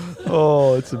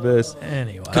 Oh, it's the best.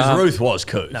 Anyway. Because Ruth was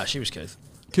couth. No, she was couth.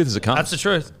 Couth as it comes. That's the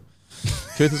truth.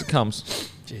 Couth as it comes.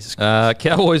 Jesus.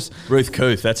 Cowboys. Ruth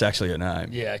Couth, that's actually her name.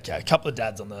 Yeah, okay. A couple of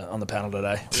dads on the panel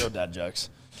today. Real dad jokes.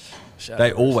 Shout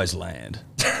They out. always land.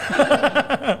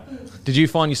 Did you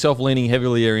find yourself leaning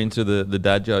heavilier into the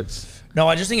dad jokes? No,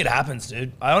 I just think it happens,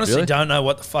 dude. I honestly Really? don't know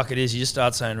what the fuck it is. You just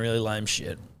start saying really lame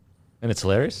shit And it's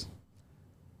hilarious.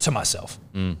 to myself.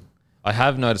 I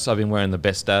have noticed I've been wearing the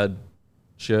best dad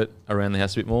shirt around the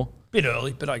house a bit more. Bit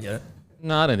early, but I get it.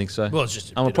 No, I don't think so. Well, it's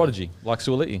just a I'm a bit prodigy, like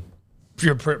Suoliti. If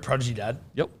you're a prodigy dad.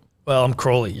 Yep. Well, I'm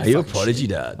Crawley. Are you a prodigy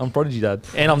dad? I'm prodigy dad.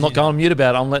 And I'm not going mute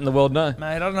about it. I'm letting the world know.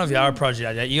 Mate, I don't know if you are a prodigy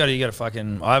dad yet. You got to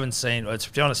fucking. I haven't seen.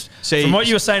 To be honest, See- from what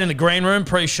you were saying in the green room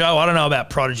pre-show, I don't know about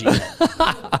prodigy.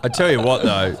 I tell you what,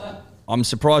 though, I'm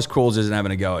surprised Crawls isn't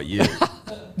having a go at you.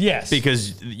 Yes,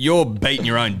 Because you're beating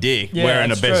your own dick Yeah, wearing a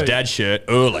that's best true. dad shirt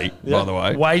early, by the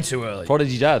way. way too early.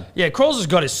 Prodigy dad, Yeah, Crawls has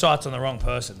got his sights on the wrong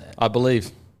person there. I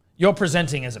believe. You're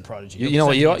presenting as a prodigy. You know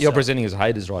what? You're yourself. presenting as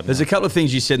haters right now. There's a couple of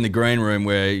things you said in the green room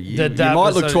where you That might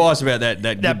was look a- twice about that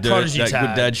that good, prodigy that tag.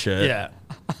 good dad shirt. Yeah.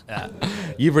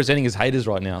 You're presenting as haters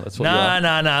right now. That's what you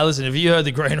are. No. Listen, if you heard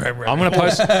the green room, I'm going to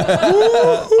post.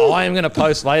 I am going to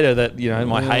post later that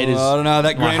my haters. I don't know,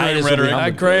 that my green room haters will be rhetoric.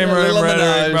 numbered. That green A little room on the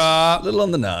rhetoric, nose. bruh. Little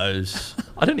on the nose.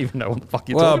 I don't even know what the fuck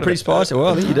you're Well, talking pretty about. spicy. Well,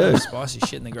 I think you do. Spicy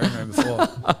shit in the green room before.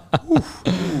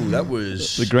 Ooh, that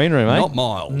was The green room, eh? not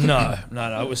mild. No.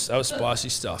 That was spicy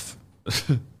stuff.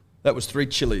 That was 3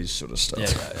 chilies sort of stuff.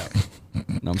 Yeah. Know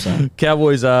what I'm saying?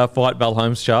 Cowboys fight Val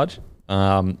Holmes charge.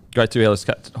 Grade 2 Ellis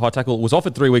high tackle. Was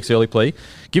offered 3 weeks early plea.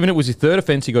 Given it was his third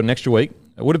offence, he got an extra week.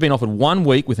 It would have been offered 1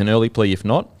 week with an early plea if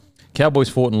not. Cowboys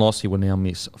fought and lost. He will now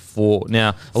miss 4.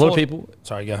 Now, a lot of people...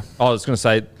 Sorry, go. I was going to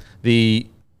say,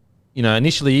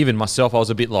 initially even myself, I was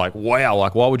a bit like, wow,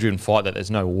 like why would you even fight that?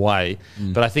 There's no way.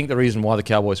 But I think the reason why the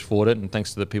Cowboys fought it, and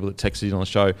thanks to the people that texted in on the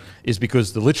show, is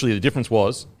because literally the difference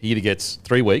was he either gets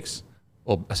 3 weeks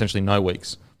or essentially no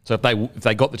weeks. So if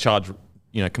they got the charge,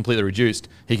 completely reduced,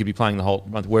 he could be playing the whole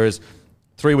month. Whereas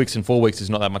 3 weeks and 4 weeks is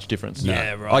not that much difference.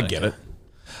 Yeah, right. I get it.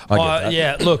 I get that.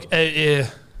 Yeah, look,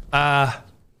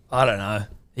 I don't know.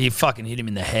 He fucking hit him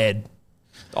in the head.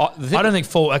 I don't think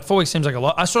 4 weeks seems like a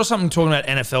lot. I saw something talking about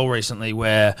NFL recently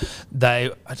where I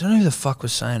don't know who the fuck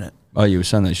was saying it. Oh, you were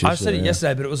saying that shit. I said it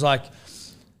yesterday, but it was like,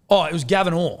 it was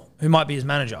Gavin Orr, who might be his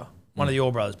manager, one of the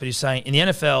Orr brothers. But he's saying in the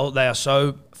NFL, they are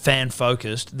so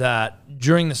fan-focused that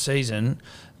during the season,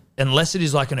 unless it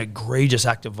is like an egregious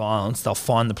act of violence, they'll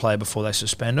fine the player before they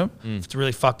suspend them. If it's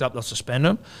really fucked up, they'll suspend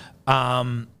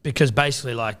them. Because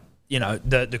basically,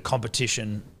 the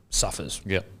competition suffers.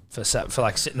 Yeah. For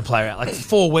like sitting the player out. Like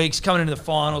 4 weeks, coming into the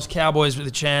finals, Cowboys with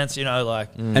a chance,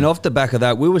 And off the back of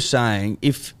that, we were saying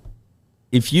if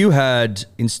you had,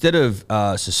 instead of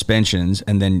suspensions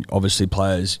and then obviously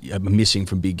players are missing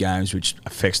from big games, which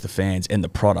affects the fans and the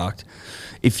product,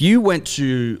 if you went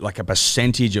to like a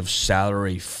percentage of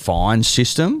salary fine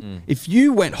system, if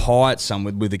you went high at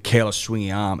someone with a careless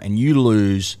swinging arm and you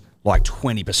lose like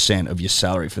 20% of your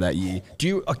salary for that year, do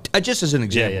you, just as an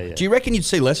example, yeah. do you reckon you'd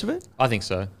see less of it? I think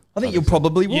so. I think you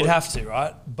probably would. You'd have to,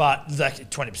 right? But like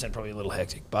 20% probably a little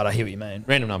hectic, but I hear what you mean.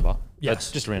 Random number. Yes.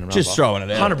 That's just a random Just number. throwing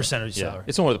it out. 100% of your Yeah. salary.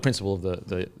 It's more the principle of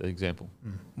the example.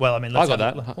 Well, I mean, I got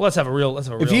that. Let's have a real.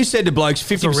 If you said to blokes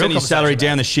 50% of your salary conversation,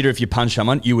 down the shitter if you punch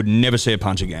someone, you would never see a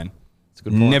punch again. It's a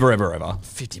good point. Never, ever, ever.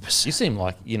 50%. You seem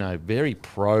like, very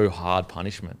pro hard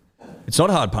punishment. It's not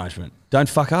hard punishment. Don't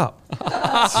fuck up.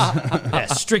 Yeah,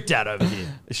 strict dad over here.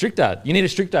 A strict dad. You need a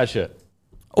strict dad shirt.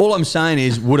 All I'm saying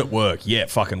is, would it work? Yeah, it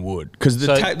fucking would. Because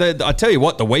I tell you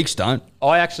what, the weeks don't.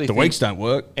 I actually The think, weeks don't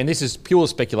work. and this is pure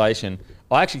speculation,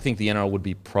 I actually think the NRL would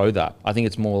be pro that. I think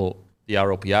it's more the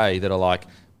RLPA that are like,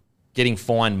 getting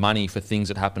fined money for things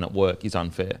that happen at work is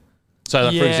unfair. So,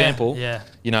 like, for Yeah, example,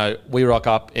 yeah. we rock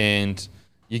up and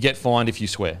you get fined if you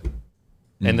swear.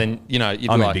 And then, you'd be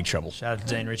I'm like, in big trouble. Shout out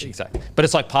to Dean Ritchie. Exactly. But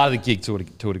it's like part of the gig to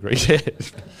a degree. It's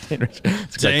a great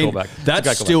Dean, callback. that's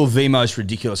It's a great still the most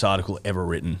ridiculous article ever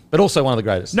written. But also one of the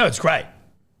greatest. No, it's great.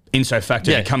 In so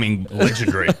facto, Yeah. becoming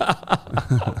legendary.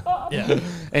 Yeah.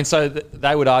 And so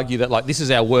they would argue that like this is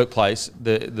our workplace.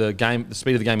 The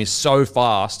speed of the game is so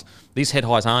fast. These head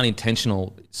highs aren't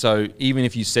intentional. So even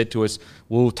if you said to us,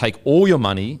 "We'll take all your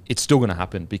money," it's still going to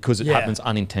happen because it Yeah. happens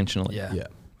unintentionally. Yeah. Yeah.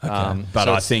 Okay. But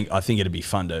so I think it'd be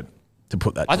fun to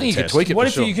put that. I to think the you could test. tweak it. What for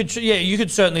if sure. you could? Yeah, you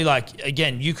could certainly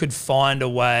you could find a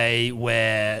way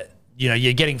where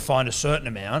you're getting fined a certain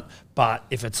amount, but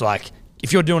if it's like,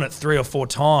 if you're doing it 3 or 4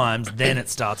 times, then it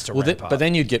starts to ramp up. But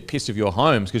then you'd get pissed if you're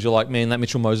Holmes because you're like, man, that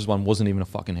Mitchell Moses one wasn't even a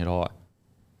fucking head high.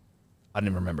 I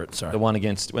didn't remember it, sorry. The one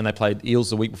against, when they played Eels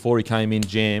the week before, he came in,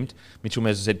 jammed. Mitchell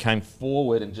Moses' head came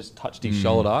forward and just touched his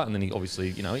shoulder, and then he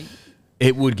obviously,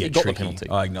 It would get got the tricky. penalty.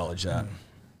 I acknowledge that.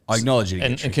 I acknowledge it.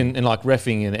 And like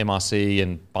reffing and MRC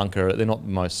and bunker, they're not the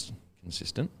most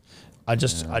consistent. I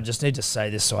just need to say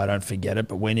this so I don't forget it,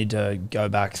 but we need to go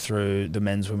back through the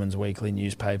Men's Women's Weekly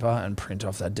newspaper and print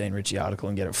off that Dean Ritchie article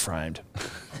and get it framed.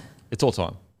 It's all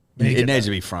time. It needs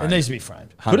to be framed. It needs to be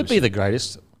framed. 100%. Could it be the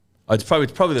greatest? It's probably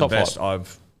the Top best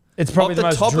 5. It's probably the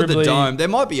most top of the dribbly- dome. There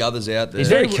might be others out there. He's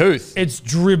very couth. It's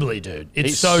dribbly, dude. It's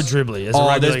He's- so dribbly. As a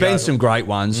regular there's been guy. some great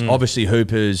ones. Obviously,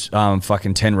 Hooper's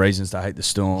fucking 10 reasons to hate the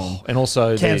Storm. And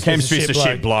also, Cam the- Smith- Cam Smith's a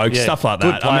shit bloke. Yeah. Stuff like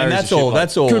Good that. player I mean, is a that's shit all. bloke.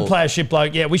 That's all. good player, shit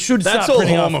bloke. Yeah, we should That's start all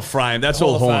printing Hall off of Fame. That's Hall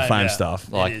all of Hall of Fame, Fame yeah.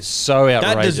 stuff. like, It is. so That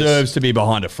outrageous. deserves to be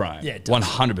behind a frame. Yeah, it does.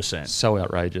 100%. So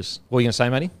outrageous. What are you going to say,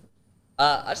 Matty?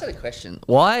 I just had a question.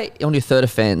 Why, on your third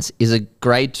offence, is a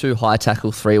grade 2 high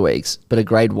tackle 3 weeks, but a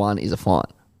grade 1 is a fine?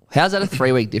 How's that a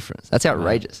 3-week difference? That's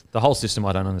outrageous. The whole system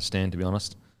I don't understand, to be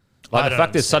honest. Like I the don't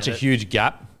fact there's such a understand it. huge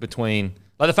gap between,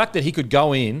 like the fact that he could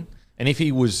go in and if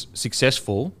he was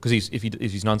successful, because if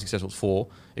he's non-successful, it's 4.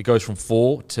 It goes from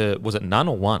 4 to, was it none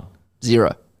or 1? 0.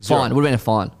 Zero. Fine. Would have been a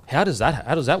fine. How does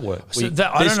that work? So We-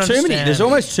 that, I There's don't too many. understand. There's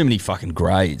almost too many fucking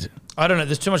grades. I don't know.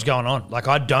 There's too much going on. Like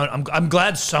I'm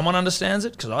glad someone understands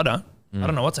it because I don't. I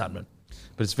don't know what's happening.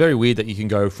 But it's very weird that you can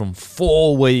go from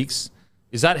 4 weeks.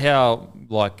 Is that how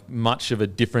like much of a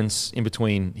difference in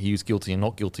between he was guilty and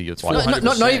not guilty? It's like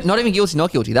Not even guilty,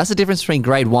 not guilty. That's the difference between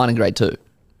grade 1 and grade 2.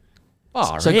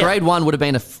 oh, So yeah. grade 1 would have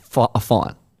been a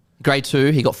fine. Grade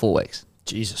 2, he got 4 weeks.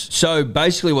 Jesus. So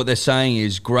basically, what they're saying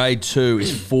is grade 2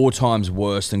 is 4 times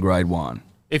worse than grade 1.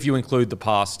 if you include the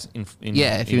past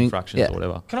infractions yeah. or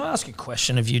whatever. Can I ask a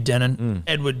question of you, Denon?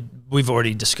 Edward, we've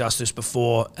already discussed this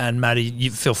before, and Matty,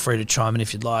 you feel free to chime in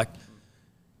if you'd like.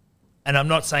 And I'm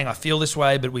not saying I feel this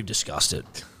way, but we've discussed it.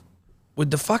 Would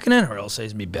the fucking NRL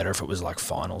season be better if it was like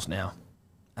finals now?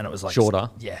 And it was like Shorter?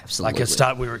 Yeah. Absolutely. Like at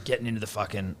start we were getting into the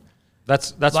fucking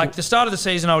That's like the start of the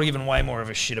season I would have given way more of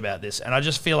a shit about this. And I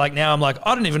just feel like now I'm like,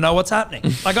 I don't even know what's happening.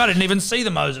 Like I didn't even see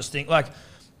the Moses thing. Like,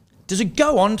 does it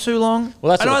go on too long?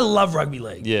 Well, that's I know what- I love rugby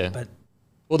league. Yeah. But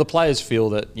Well, the players feel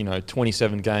that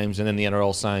 27 games, and then the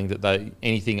NRL saying that they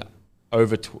anything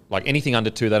anything under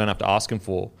 2 they don't have to ask them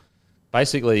for.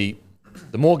 Basically,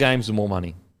 the more games, the more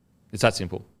money. It's that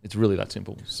simple. It's really that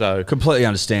simple. So Completely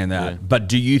understand that. Yeah. But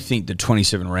do you think that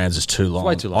 27 rounds is too long?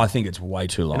 way too long. I think it's way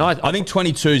too long. And I think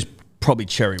 22 is probably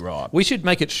cherry ripe. we should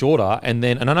make it shorter, and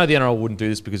I know the NRL wouldn't do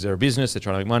this because they're a business, they're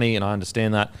trying to make money, and I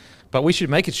understand that. But we should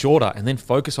make it shorter and then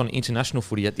focus on international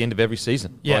footy at the end of every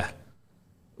season. yeah.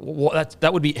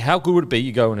 That would be, how good would it be?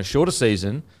 You go in a shorter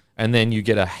season, and then you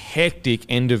get a hectic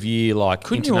end of year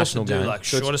Couldn't you also international do game. like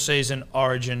So it's- shorter season,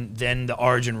 Origin, then the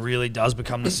Origin really does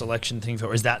become the selection thing for,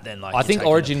 or is that then like I you're think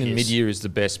taking Origin the in piss? mid-year is the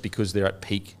best because they're at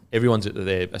peak. Everyone's at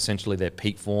essentially their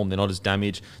peak form. They're not as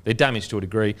damaged. They're damaged to a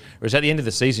degree. Whereas at the end of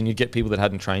the season, you'd get people that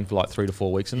hadn't trained for like 3 to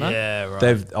 4 weeks and that. Yeah,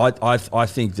 right. I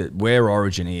think that where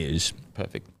Origin is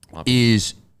Perfect.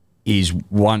 is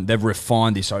one. They've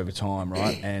refined this over time,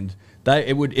 right? And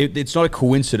it's not a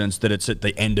coincidence that it's at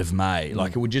the end of May.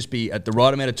 Like it would just be at the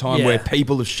right amount of time Yeah. where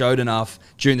people have showed enough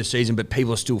during the season, but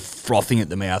people are still frothing at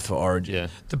the mouth for Origin. Yeah.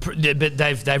 But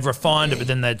they've refined it, but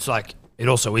then it's like it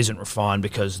also isn't refined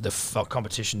because the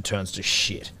competition turns to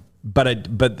shit. But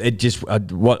it just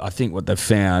what I think what they've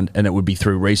found, and it would be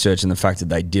through research and the fact that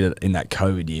they did it in that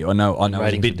COVID year. I know it's a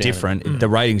ratings bit are down. different. The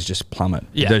ratings just plummet.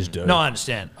 Yeah. They just do. No, I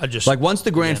understand. I just Like once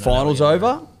the grand Yeah, no, final's yeah.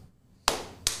 over,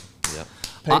 Yep.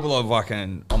 people are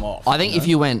fucking. I'm off. I think if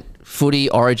you went footy,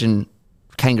 Origin,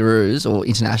 Kangaroos, or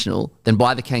international, then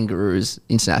by the Kangaroos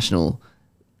international,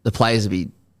 the players would be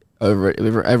over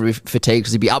fatigued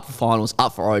because they'd be up for finals,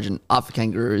 up for Origin, up for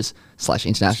Kangaroos /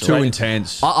 international. too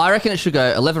intense. I reckon it should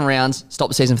go 11 rounds, stop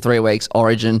the season for 3 weeks,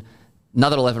 Origin,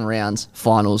 another 11 rounds,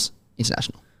 finals,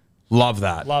 international. Love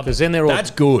that. Because then they're all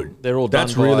That's good. They're all done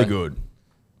That's really by- good.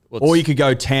 What's- Or you could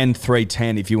go 10, 3,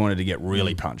 10 if you wanted to get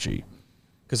really punchy.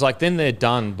 Because like then they're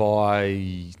done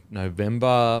by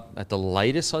November at the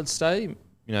latest, I'd say.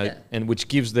 Yeah. And which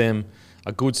gives them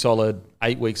a good solid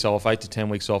 8 weeks off, 8 to 10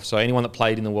 weeks off. So anyone that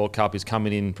played in the World Cup is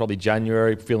coming in probably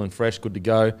January, feeling fresh, good to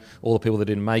go. All the people that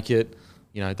didn't make it,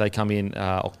 they come in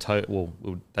October. Well,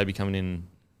 they'd be coming in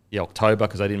October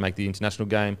because they didn't make the international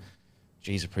game.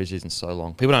 Jeez, the preseason's so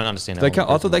long. People don't understand how long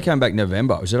I thought they preseason came back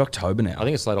November. Is it October now? I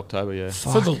think it's late October, yeah.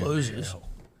 for the losers.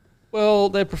 Well,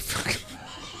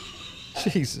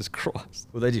 Jesus Christ.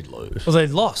 Well, they did lose. Well, they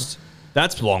lost.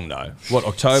 That's long though. What,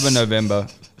 October, November?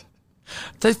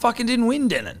 They fucking didn't win,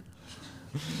 Denon.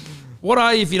 What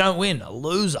are you if you don't win? A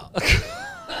loser.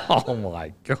 Oh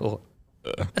my God.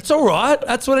 That's all right.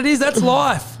 That's what it is. That's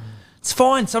life. It's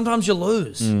fine. Sometimes you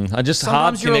lose. I just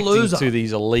Sometimes hard you're a connecting loser. to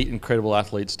these elite, incredible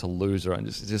athletes to loser. And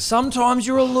just Sometimes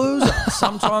you're a loser.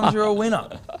 Sometimes you're a winner.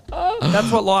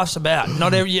 That's what life's about.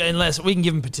 Not every, unless we can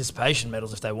give them participation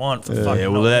medals if they want. For fucking Yeah,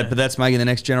 well, but that's making the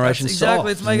next generation exactly. soft.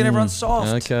 It's making everyone soft.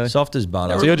 okay. Soft as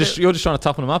butter. So you're just trying to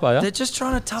toughen them up, are They're you? just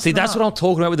trying to toughen See, that's up. what I'm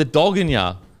talking about with the dog in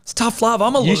you. It's tough love.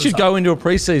 I'm a loser. You should go into a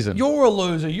preseason. You're a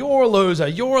loser. You're a loser.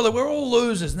 We're all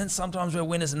losers, and then sometimes we're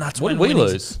winners, and that's What when did we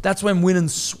winning's- lose? That's when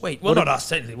winning's sweet. Well, not us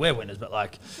technically. We're winners, but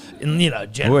like,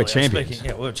 generally, We're I'm champions. speaking-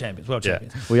 Yeah, we're champions. World Yeah,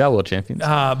 champions. we are world champions.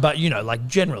 But like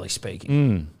generally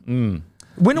speaking,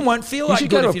 winning won't feel You like should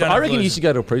good go if you to, don't. I have reckon you losers. should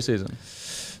go to a preseason.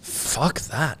 Fuck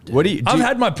that. Dude. What do you- I've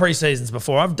had my pre-seasons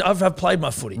before. I've played my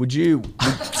footy. Would you?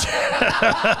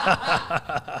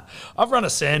 I've run a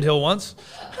sandhill once.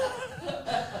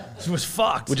 It was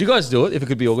fucked. Would you guys do it if it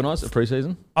could be organised, a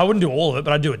preseason? I wouldn't do all of it,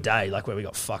 but I'd do a day, like where we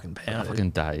got fucking pounded.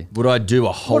 Fucking day. Would I do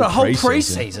a whole What, a whole preseason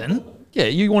pre-season? Yeah,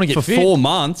 you want to get for fit. 4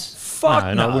 months?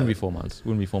 Fuck No, it wouldn't be 4 months. It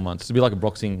wouldn't be 4 months. It'd be like a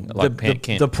boxing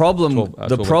camp. The problem,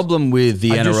 12 weeks. problem with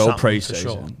the I do NRL something for preseason,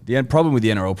 sure. the problem with the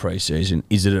NRL preseason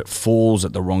is that it falls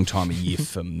at the wrong time of year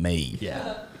for me.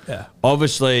 Yeah. Yeah.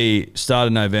 Obviously, start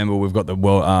of November, we've got the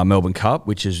Melbourne Cup,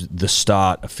 which is the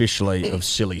start officially of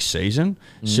silly season.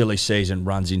 Silly season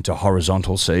runs into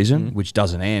horizontal season, which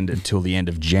doesn't end until the end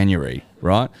of January,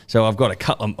 right? So I've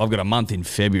got a month in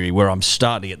February where I'm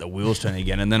starting to get the wheels turning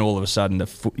again, and then all of a sudden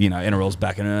NRL's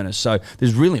back in earnest. So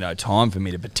there's really no time for me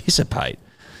to participate.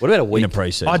 What about a week? In a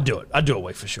preseason? I'd do it. I'd do a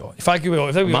week for sure. If they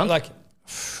were month? like,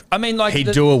 I mean, like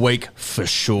He'd do a week for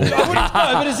sure. No,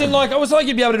 but as in like I was like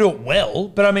you'd be able to do it well,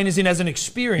 but I mean as an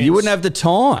experience. You wouldn't have the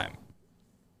time.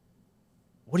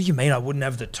 What do you mean I wouldn't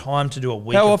have the time to do a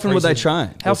week? How of often would they preseason?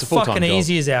 train? How It's a full-time fucking job.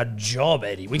 easy is our job,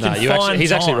 Eddie? We No, can you find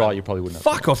he's actually time. right. You probably wouldn't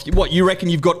have. Fuck off. What, you reckon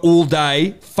you've got all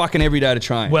day, fucking every day to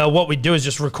train? Well, what we do is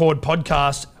just record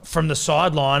podcasts from the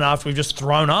sideline after we've just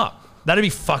thrown up. That'd be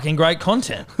fucking great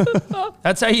content.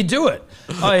 That's how you do it.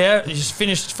 Oh yeah, you just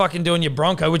finished fucking doing your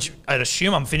Bronco, which I'd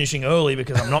assume I'm finishing early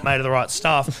because I'm not made of the right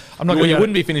stuff. I'm not Well, going you to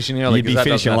wouldn't be finishing early. You'd be 'cause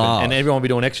that doesn't finishing happen. last. And everyone would be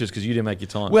doing extras because you didn't make your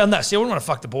time. Well, no, see, I wouldn't want to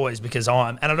fuck the boys because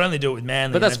and I'd only do it with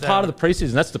Manly. but that's part of the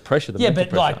preseason. That's the pressure. Yeah, mental but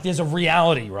pressure. like, there's a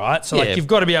reality, right? So Yeah. like, you've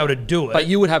got to be able to do it. But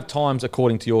you would have times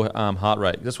according to your heart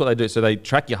rate. That's what they do. So they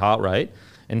track your heart rate.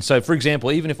 And so, for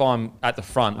example, even if I'm at the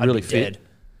front I'd really be fit, dead.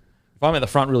 if I'm at the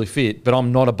front really fit, but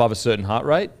I'm not above a certain heart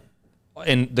rate,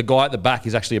 and the guy at the back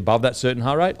is actually above that certain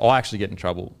heart rate, I actually get in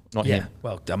trouble, not Yeah, him.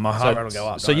 well, my heart rate will go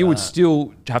up. So don't you I would know?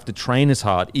 still have to train as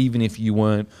hard, even if you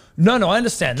weren't. No, I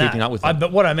understand that. keeping up with them.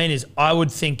 But what I mean is, I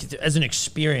would think as an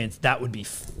experience that would be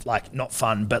like not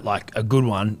fun, but like a good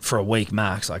one for a week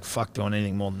max. Like fuck doing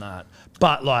anything more than that.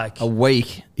 But like, a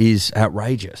week is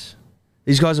outrageous.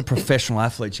 These guys are professional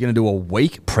athletes. You're going to do a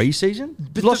week preseason?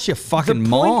 You've lost your fucking the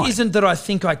mind. point isn't that I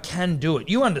think I can do it.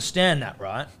 You understand that,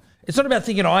 right? It's not about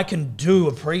thinking I can do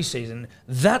a preseason.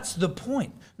 That's the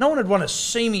point. No one would want to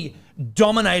see me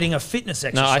dominating a fitness No,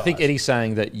 exercise. I think Eddie's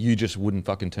saying that you just wouldn't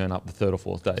fucking turn up the third or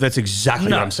fourth day. That's exactly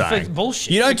No, what I'm saying. it's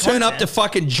bullshit. You don't The turn up content. to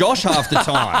fucking Josh half the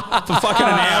time for fucking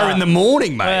an hour in the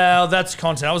morning, mate. Well, that's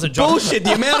content. I was a job. Bullshit.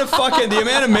 The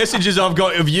amount of messages I've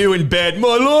got of you in bed.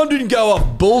 My alarm didn't go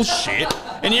off. Bullshit.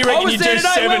 And you reckon was you there do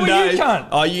today. 7 Where were you, days? cunt?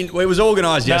 Oh, it was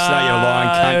organised yesterday. You lying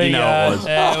cunt. You know it was.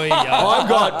 There we go. I've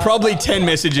got probably 10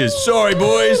 messages. Sorry,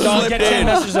 boys. I'll Slipped get 10 in.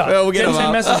 messages up. Well, we'll get Get them 10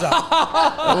 up. messages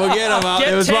up. We'll get them up. Get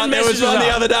There was 10 one the messages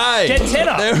other up. day. Get 10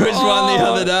 up. There was one the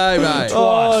other day, mate.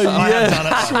 Twice. I have done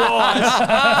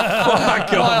it.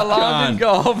 Fuck off, cunt.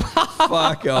 go off.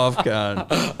 Fuck off,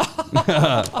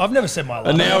 cunt. I've never said my life.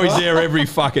 And now he's there every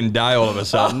fucking day all of a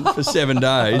sudden for 7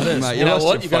 days. Mate, You know lost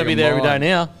what? your You're going to be fucking there every day mind.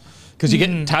 now. Because you're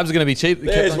getting tabs are going to be cheap.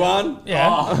 There's one.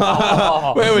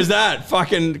 Yeah. Where was that?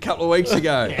 Fucking a couple of weeks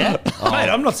ago. Yeah. Mate,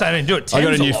 I'm not saying I didn't do it. I got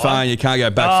a 10's new lot. phone. You can't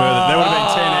go back further. There would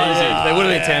have been 10 easy. They would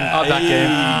have been 10. I'll back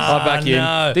in. I'll back in.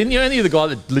 no. Didn't you only the guy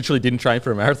that literally didn't train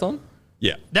for a marathon?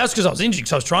 Yeah. That's because I was injured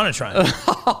because I was trying to train.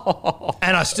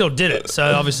 And I still did it. So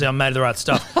obviously I made the right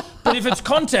stuff. But if it's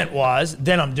content-wise,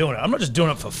 then I'm doing it. I'm not just doing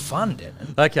it for fun, Dan.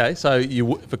 Okay, so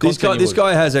you for This content, guy, this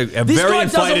guy has a This very guy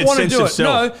doesn't inflated want to sense do of it.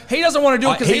 self. No, he doesn't want to do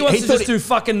it because He- he wants he to thought just he- do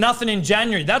fucking nothing in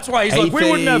January. That's why he's He like, we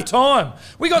wouldn't thought- have time.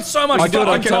 We got so much fucking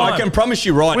time. I can promise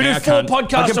you right We now. do 4 cunt.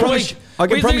 podcasts I can a promise, week. I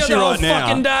can We promise do you the right whole now.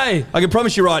 fucking day. I can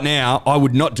promise you right now. I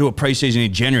would not do a preseason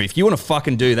in January. If you want to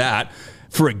fucking do that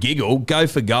for a giggle, go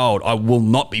for gold. I will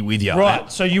not be with you.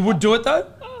 Right, so you would do it though?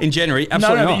 In January, No,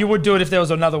 absolutely but not. you would do it if there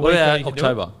was another What week. that about you could do it.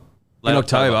 October? in Late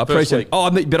October. first Preseason. week. Oh,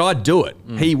 but I'd do it.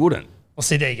 He wouldn't. Well,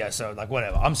 see, there you go. So, like,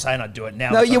 whatever. I'm saying I'd do it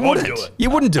now. No, It's you like, I'd wouldn't. do it. You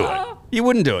wouldn't do it. You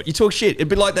wouldn't do it. You talk shit. It'd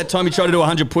be like that time you tried to do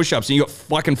 100 push-ups and you got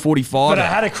fucking 45. But I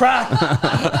had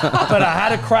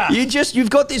a crack. You've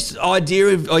got this idea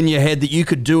in your head that you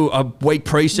could do a week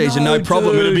preseason, no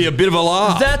problem. dude. It'd be a bit of a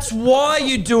laugh. That's why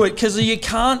you do it, because you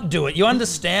can't do it. You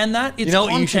understand that? It's You know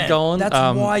what content. you should go on? That's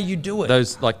why you do it.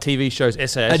 Those like TV shows,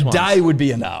 SAS a ones. day would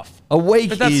be enough. A week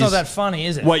But that's is... not that funny,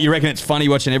 is it? What, you reckon it's funny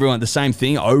watching everyone the same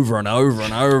thing over and over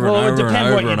and over Well, it and over and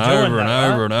depends what over you're and doing, over and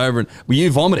though, over and over and were you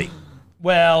vomiting?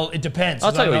 Well, it depends.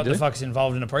 I'll tell you what what you the do. fuck's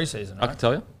involved in a preseason, I right? can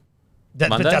tell you. But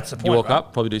Monday, that's the point, you walk right?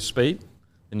 up, probably do speed,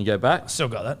 then you go back. Still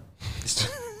got that.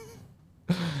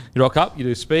 You rock up, you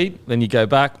do speed, then you go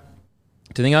back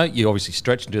to Thingo. You obviously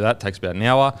stretch and do that. Takes about an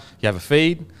hour. You have a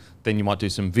feed. Then you might do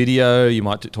some video. You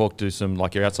might talk to some,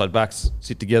 like your outside backs,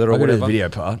 sit together or whatever. video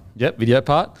part. Yep, video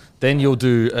part. Then you'll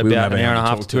do about have an hour and a anyone to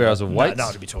half to talk 2 to hours of weights. No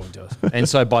one to be talking to us. And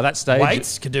so by that stage,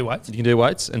 Weights? Could do weights. you can do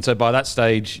weights. And so by that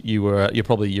stage, you're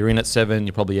in at 7.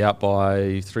 You're probably out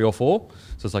by 3 or 4.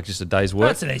 So it's like just a day's work.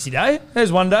 That's an easy day.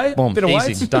 There's one day. Boom, Bit of easy,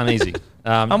 weights. done easy.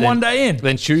 I'm then- one day in.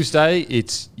 Then Tuesday,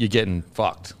 you're getting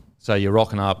fucked. So you're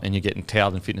rocking up and you're getting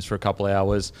towed and fitness for a couple of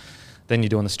hours. Then you're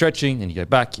doing the stretching, and you go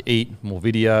back, you eat, more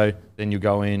video. Then you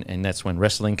go in, and that's when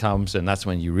wrestling comes, and that's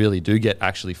when you really do get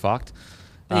actually fucked.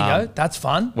 There you go. That's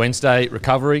fun. Wednesday,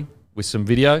 recovery with some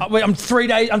video. Wait, I'm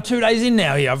 2 days in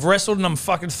now here. I've wrestled and I'm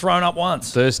fucking thrown up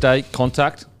once. Thursday,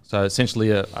 contact. So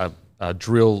essentially a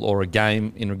drill or a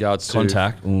game in regards to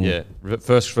Contact. Yeah,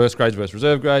 first grades versus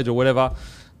reserve grades or whatever.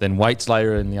 Then weights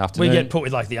later in the We afternoon. get put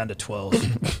with like the under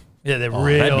 12s. Yeah, they're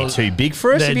real. That'd be too big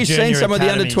for us. They're Have you seen junior some of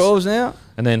the under academies. 12s now?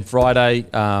 And then Friday,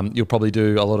 you'll probably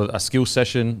do a skill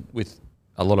session with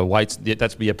a lot of weights.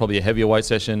 That's probably a heavier weight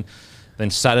session. Then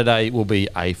Saturday will be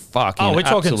a fucking Oh, we're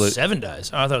talking absolute, 7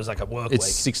 days. Oh, I thought it was like a work It's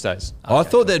week. 6 days. I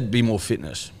thought there'd be more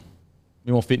fitness.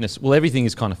 More fitness. Well, everything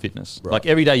is kind of fitness. Like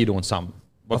every day you're doing something.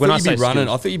 I Like thought you'd say be running.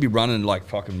 skills- I thought you'd be running like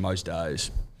fucking most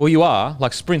days. well, you are.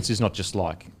 Like sprints is not just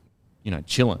like,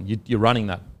 chilling. You're running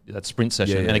that sprint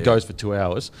session Yeah, and it goes for 2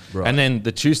 hours. Right. And then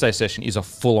the Tuesday session is a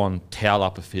full-on towel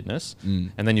up of fitness.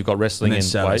 And then you've got wrestling And then and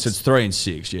Saturday, weights. so it's 3 and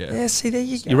 6. Yeah. Yeah, see, there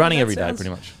you go. You're running That every day sounds- pretty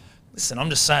much. Listen, I'm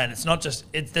just saying, it's not just,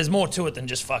 there's more to it than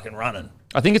just fucking running.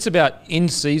 I think it's about in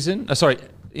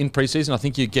pre-season, I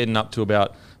think you're getting up to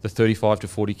about the 35 to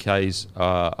 40 Ks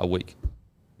a week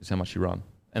is how much you run.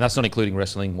 And that's not including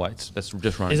wrestling weights. That's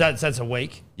just running. That's a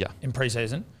week? Yeah. In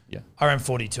pre-season? Yeah. I ran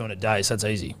 42 in a day, so that's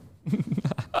easy.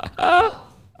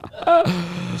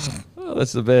 Oh,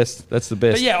 that's the best. That's the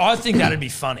best. But yeah, I think that'd be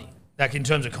funny, like in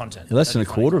terms of content. Less than a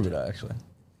That'd be funny. quarter of it, actually.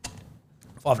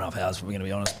 5.5 hours, if we're going to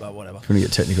be honest, but whatever. If we're going to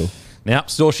get technical. Now,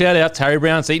 store shout out, Terry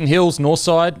Brown's, Eaton Hills,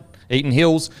 Northside, Eaton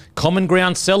Hills, Common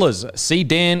Ground Sellers. See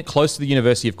Dan close to the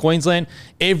University of Queensland.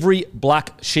 Every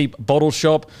Black Sheep bottle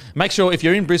shop. Make sure if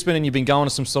you're in Brisbane and you've been going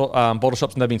to some bottle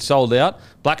shops and they've been sold out,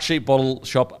 Black Sheep bottle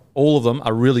shop, all of them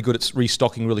are really good at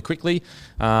restocking really quickly.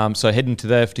 So head into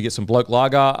there to get some Bloke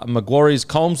Lager. Macquarie's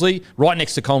Colmsley, right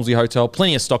next to Colmsley Hotel.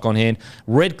 Plenty of stock on hand.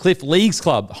 Redcliffe Leagues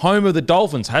Club, home of the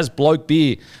Dolphins, has Bloke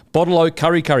Beer. Bottle O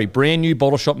Curry Curry, brand new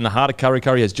bottle shop in the heart of Curry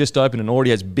Curry, has just opened and already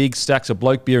has big stacks of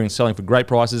Bloke Beer and selling for great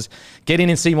prices. Get in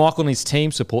and see Michael and his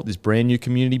team support this brand new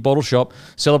community bottle shop.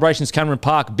 Celebrations Cameron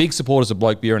Park, big supporters of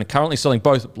Bloke Beer and are currently selling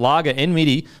both lager and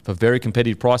midi for very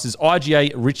competitive prices.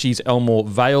 IGA, Richie's, Elmore,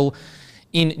 Vale.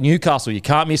 In Newcastle, you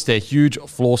can't miss their huge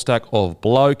floor stack of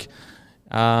Bloke.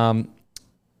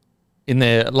 In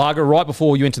their lager right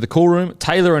before you enter the cool room,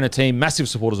 Taylor and a team, massive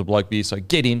supporters of Bloke Beer, so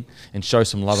get in and show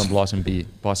some love and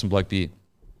buy some Bloke Beer.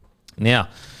 Now,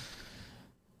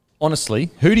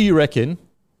 honestly, who do you reckon,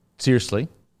 seriously,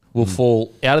 will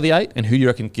fall out of the 8 and who do you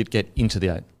reckon could get into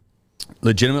the 8?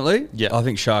 Legitimately? Yeah. I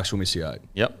think Sharks will miss the 8.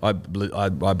 Yep. I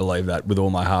believe that with all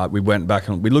my heart. We went back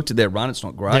and we looked at their run. It's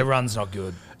not great. Their run's not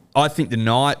good. I think the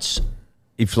Knights,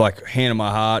 if like hand on my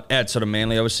heart, outside of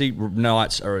Manly, obviously,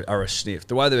 Knights are a sniff.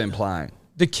 The way they've been playing.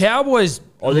 The Cowboys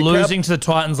the losing to the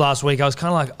Titans last week, I was kind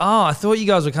of like, oh, I thought you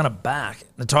guys were kind of back.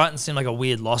 The Titans seemed like a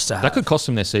weird loss to have. That could cost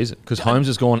them their season because Holmes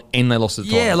has gone and they lost to the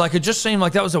Titans. Yeah, like it just seemed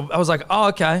like that was I was like, oh,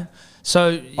 okay.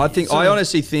 So I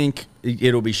honestly think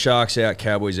it'll be Sharks out,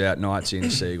 Cowboys out, Knights in,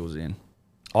 Seagulls in.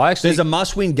 There's a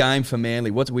must-win game for Manly.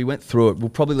 We went through it. We'll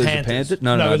probably lose the Panthers.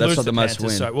 No, we that's lose not the must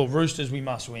Panthers, win. So, well, Roosters we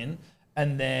must win,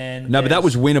 and then No, but that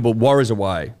was winnable. Warriors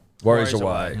away. Warriors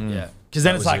Warriors away. Yeah, because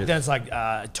then That it's was like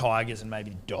it. Tigers and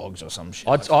maybe Dogs or some shit.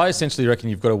 I essentially reckon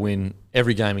you've got to win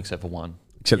every game except for one.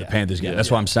 Except the Panthers game.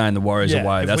 That's why I'm saying the Warriors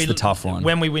away. If That's we- the tough one.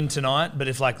 When we win tonight, but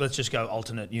if let's just go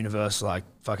alternate universe,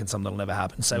 fucking something that'll never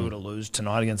happen. Say we're to lose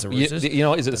tonight against the Roosters. You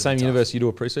know, is it the same universe you do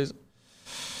a preseason?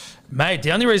 Mate,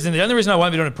 the only reason I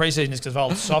won't be doing a preseason is because of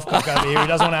old Softcook over here. He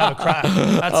doesn't want to have a crack.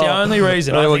 That's the only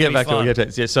reason. We'll get back to it. We'll get to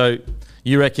it. Yeah, so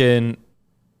you reckon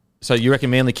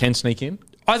Manly can sneak in?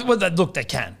 Look, they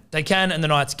can, and the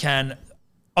Knights can.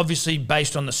 Obviously,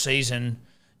 based on the season,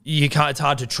 you can't. It's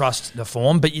hard to trust the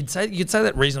form, but you could say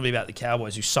that reasonably about the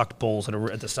Cowboys, who sucked balls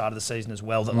at the start of the season as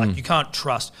well. That you can't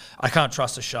trust. I can't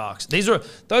trust the Sharks.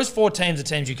 Those 4 teams are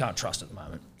teams you can't trust at the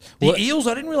moment. The Eels,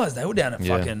 I didn't realize they were down at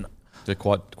fucking. They're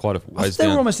quite a ways They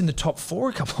down. were almost in the top 4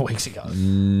 a couple of weeks ago.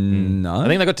 No. I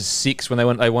think they got to 6 when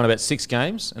they won about 6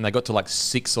 games, and they got to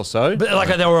 6 or so.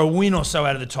 But they were a win or so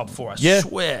out of the top 4. I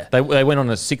swear. They went on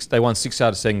a 6. They won 6 out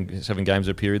of 7 games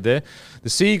a period there. The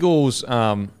Seagulls,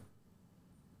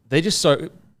 they're just so.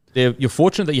 You're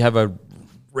fortunate that you have a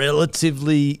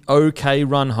relatively okay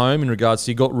run home in regards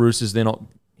to you got Roosters. They're not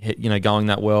going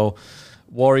that well.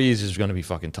 Warriors is going to be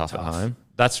fucking tough at home.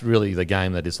 That's really the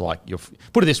game that is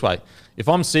put it this way. If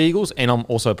I'm Seagulls, and I'm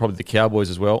also probably the Cowboys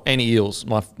as well, and Eels,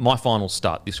 my finals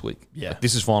start this week. Yeah.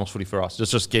 This is finals footy for us.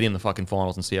 Just get in the fucking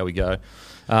finals and see how we go.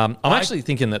 I'm actually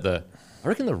thinking that I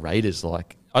reckon the Raiders,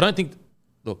 I don't think,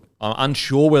 look, I'm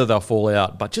unsure whether they'll fall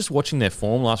out, but just watching their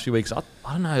form last few weeks, I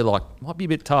don't know, might be a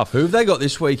bit tough. Who have they got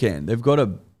this weekend? They've got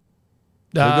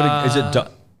is it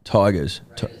Tigers?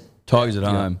 Tigers at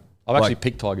home. I've actually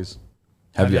picked Tigers.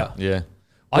 Have you? Yeah.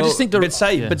 I just think but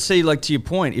see, to your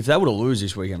point, if they were to lose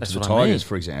this weekend to the Tigers,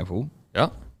 for example,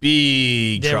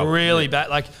 big They're trouble. really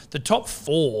bad. The top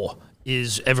 4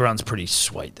 is everyone's pretty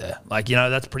sweet there.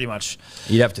 That's pretty much.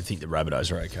 You'd have to think the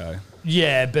Rabbitohs are okay.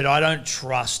 Yeah, but I don't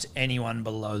trust anyone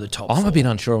below the top 4. I'm a bit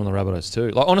unsure on the Rabbitohs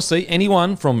too. Honestly,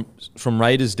 anyone from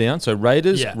Raiders down, so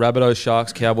Raiders, Rabbitohs,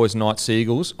 Sharks, Cowboys, Knights,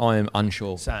 Seagulls, I am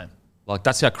unsure. Same.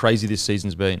 That's how crazy this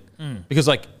season's been. Because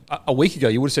a week ago,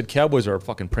 you would have said Cowboys are a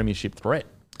fucking premiership threat.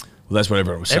 Well, that's what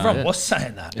everyone was saying. Everyone was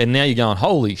saying that. And now you're going,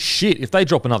 holy shit, if they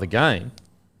drop another game,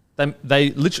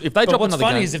 they literally, if they drop what's another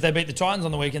game. funny is if they beat the Titans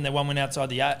on the weekend, they're 1 win outside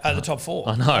the top 4.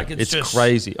 I know, it's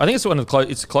crazy. I think it's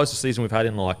it's the closest season we've had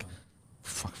in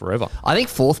forever. I think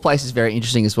 4th place is very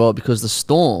interesting as well because the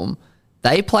Storm,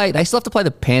 they still have to play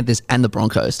the Panthers and the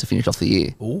Broncos to finish off the year.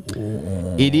 Ooh.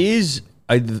 It is,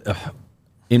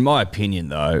 in my opinion,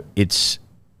 though, it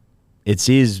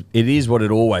is what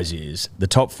it always is. The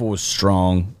top 4 is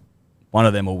strong. One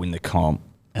of them will win the comp,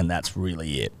 and that's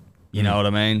really it. You know what I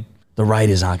mean? The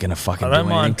Raiders aren't going to fucking do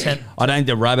anything. I don't think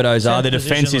the Rabbitohs are. The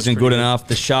defence isn't good enough.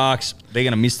 The Sharks, they're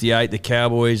going to miss the 8. The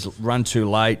Cowboys run too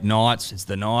late. Knights, it's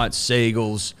the Knights.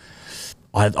 Seagulls,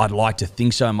 I'd like to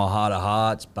think so in my heart of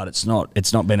hearts, but it's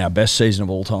not been our best season of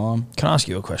all time. Can I ask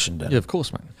you a question, Dan? Yeah, of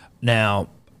course, mate. Now,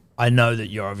 I know that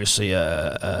you're obviously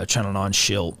a Channel 9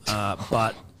 shill,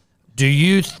 but do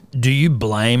you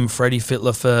blame Freddie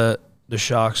Fittler for the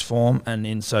Sharks' form and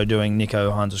in so doing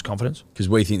Nico Hines' confidence? Because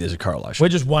we think there's a correlation. We're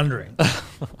just wondering.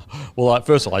 Well,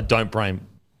 first of all, I don't blame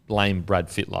Brad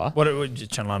Fittler.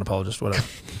 Channel 9 apologist, whatever.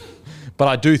 But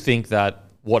I do think that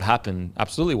what happened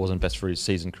absolutely wasn't best for his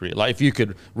season career. If you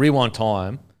could rewind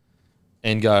time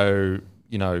and go,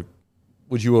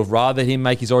 would you have rather him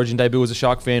make his Origin debut as a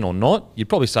Shark fan or not? You'd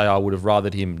probably say I would have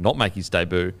rathered him not make his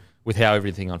debut with how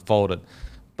everything unfolded.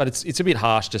 But it's a bit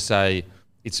harsh to say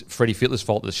it's Freddie Fittler's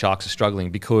fault that the Sharks are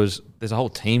struggling because there's a whole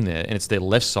team there and it's their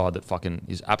left side that fucking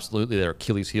is absolutely their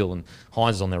Achilles heel and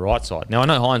Hines is on their right side. Now, I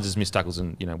know Hines has missed tackles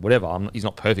and, whatever. He's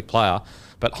not a perfect player,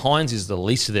 but Hines is the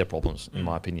least of their problems, in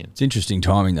my opinion. It's interesting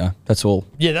timing, though. That's all.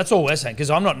 Yeah, that's all we're saying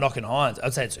because I'm not knocking Hines.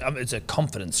 I'd say it's a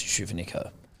confidence issue for Nico.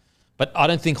 But I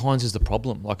don't think Hines is the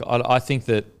problem. I think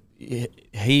that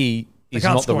he is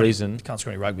not the reason. Can't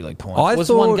score any rugby league points. It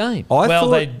was one game.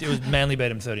 It was Manly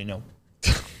beat him 30-0.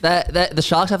 The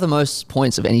Sharks have the most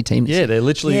points of any team. Yeah, they're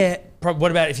literally. Yeah. What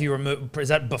about if you remove? Is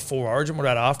that before Origin? What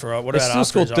about after? What They about still after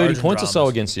scored his 30 Origin points or so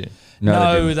dramas? against you.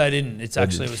 No, they didn't. It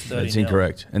was 30. That's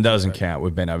incorrect. And that doesn't count.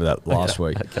 We've been over that last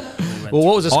week. Well,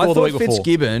 what was the score the week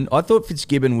before? I thought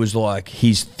Fitzgibbon was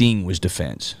his thing was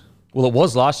defence. Well, it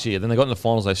was last year. Then they got in the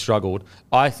finals. They struggled.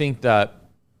 I think that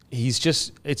it's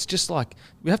just like,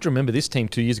 we have to remember this team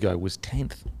 2 years ago was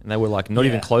 10th. And they were not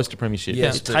even close to premiership.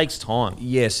 Yeah, it takes time.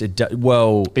 Yes, it does.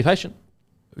 Well, Be patient.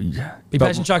 Be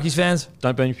patient, Chucky's fans.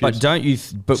 Don't burn your but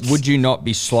fuse. but would you not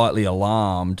be slightly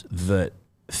alarmed that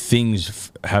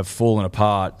things have fallen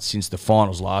apart since the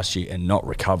finals last year and not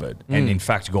recovered and in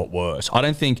fact got worse?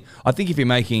 I think if you're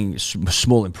making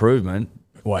small improvement,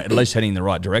 well, at least heading in the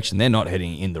right direction, they're not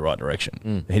heading in the right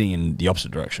direction. They're heading in the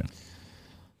opposite direction.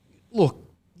 Look,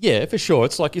 Yeah, for sure.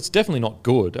 It's like, it's definitely not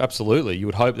good. Absolutely. You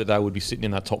would hope that they would be sitting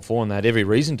in that top 4, and they had every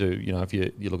reason to, you know, if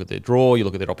you look at their draw, you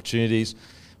look at their opportunities.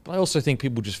 But I also think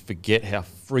people just forget how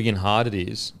friggin' hard it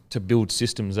is to build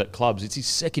systems at clubs. It's his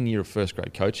second year of first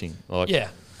grade coaching. Like, Yeah,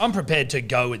 I'm prepared to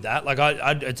go with that. Like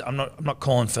I'm not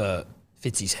calling for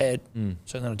Fitzy's head.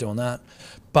 Certainly not doing that.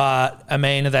 But I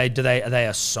mean, are they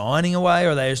assigning away, or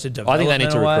are they just a I development think they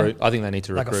need to away? recruit. I think they need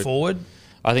to recruit. Like a forward.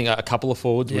 I think a couple of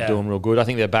forwards would do them real good. I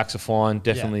think their backs are fine.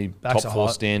 Definitely backs top are 4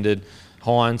 hot. standard.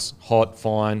 Hines, hot,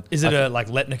 fine. Is it like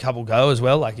letting a couple go as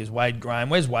well? Like, is Wade Graham?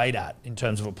 Where's Wade at in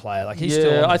terms of a player? Like, he's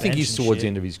still on the I think bench he's and towards the shit.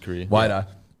 end of his career. Wader.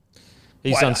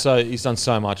 He's Wader. done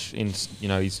so much in, you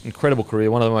know, his incredible career,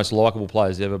 one of the most likable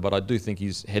players ever, but I do think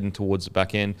he's heading towards the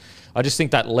back end. I just think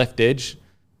that left edge,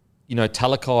 you know,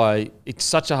 Talakai, it's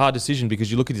such a hard decision because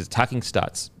you look at his attacking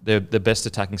stats. They're the best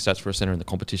attacking stats for a centre in the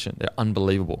competition. They're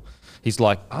unbelievable. He's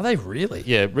like, Are they really?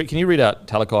 yeah, can you read out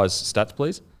Talakai's stats,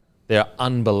 please? They're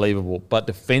unbelievable. But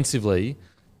defensively,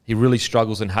 he really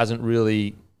struggles and hasn't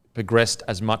really progressed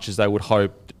as much as they would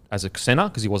hope as a centre,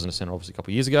 because he wasn't a centre obviously a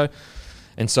couple of years ago.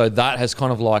 And so that has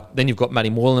kind of like, then you've got Matty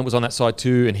Moylan that was on that side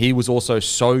too, and he was also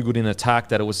so good in attack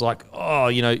that it was like, oh,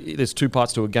 you know, there's 2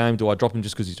 parts to a game. Do I drop him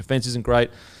just because his defence isn't great?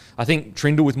 I think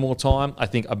Trindle with more time, I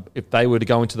think if they were to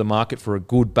go into the market for a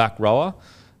good back rower,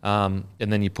 and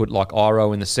then you put like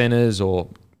Iro in the centres or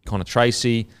Connor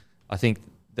Tracy, I think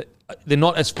that they're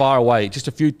not as far away. Just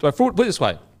a few, put it this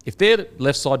way, if their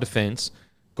left side defence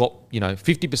got, you know,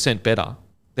 50% better,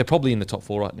 they're probably in the top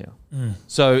 4 right now.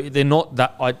 So they're not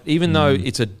that, even though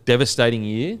it's a devastating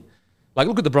year, like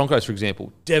look at the Broncos, for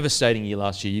example, devastating year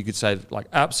last year. You could say like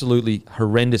absolutely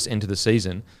horrendous end to the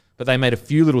season, but they made a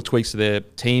few little tweaks to their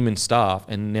team and staff,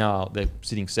 and now they're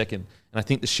sitting second. And I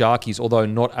think the Sharkies, although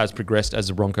not as progressed as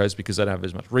the Broncos because they don't have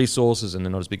as much resources and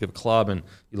they're not as big of a club, and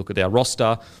you look at their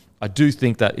roster, I do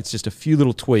think that it's just a few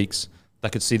little tweaks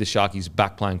that could see the Sharkies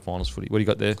back playing finals footy. What do you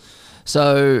got there?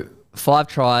 So 5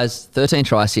 tries, 13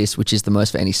 try assists, which is the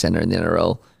most for any centre in the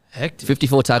NRL. Hectic.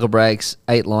 54 tackle breaks,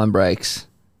 8 line breaks,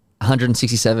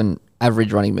 167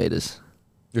 average running meters.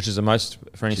 Which is the most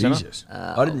for any centre. Jesus.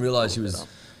 I didn't realise he was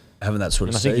having that sort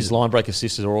And of I think his season. line break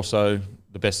assists are also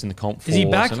the best in the comp. Is he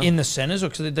for back centre. in the centres, or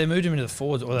because they moved him into the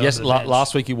forwards? Or Yes, the bench?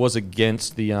 last week he was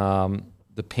against the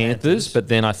Panthers, but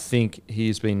then I think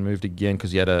he's been moved again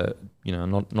because he had a, you know,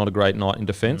 not a great night in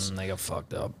defence. They got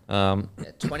fucked up.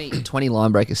 20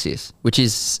 line break assists, which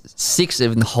is 6th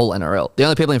in the whole NRL. The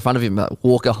only people in front of him are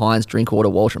Walker, Hines, Drinkwater,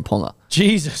 Walsh and Ponga.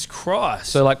 Jesus Christ.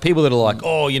 So like people that are like,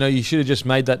 oh, you know, you should have just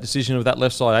made that decision of that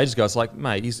left side ages ago. It's like,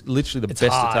 mate, he's literally the It's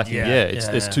best hard, attacking. yeah.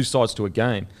 There's 2 sides to a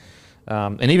game.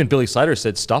 And even Billy Slater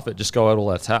said, stuff it, just go out all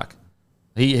attack.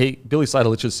 Billy Slater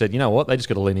literally said, you know what, they just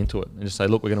got to lean into it and just say,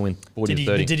 look, we're going to win 40 to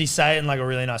 30. Did he say it in like a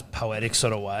really nice poetic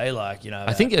sort of way? Like, you know,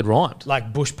 I think it rhymed.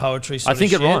 like bush poetry sort I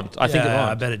think of it shit? rhymed. I think it Yeah,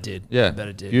 rhymed. I bet it did. Yeah. I bet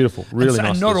it did. Beautiful. Really and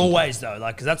nice not to listen to. always though,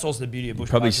 like, because that's also the beauty of bush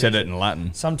Probably poetry. said it in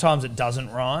Latin. Sometimes it doesn't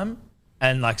rhyme,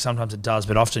 and like sometimes it does,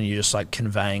 but often you're just like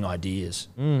conveying ideas.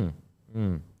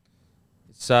 It's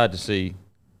sad to see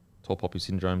tall poppy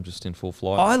syndrome just in full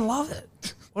flight. I love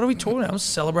it. What are we talking about? I'm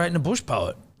celebrating a bush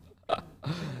poet.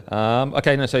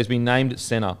 Okay, no, so he's been named at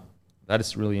centre. That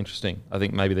is really interesting. I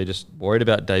think maybe they're just worried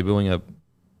about debuting a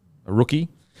rookie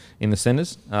in the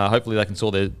centres. Hopefully they can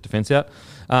sort their defence out.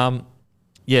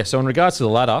 Yeah, so in regards to the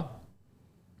ladder,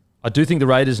 I do think the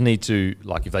Raiders need to,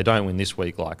 like, if they don't win this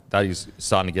week, like, that is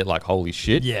starting to get like, holy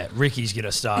shit. Yeah, Ricky's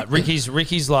gonna start.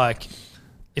 Ricky's like,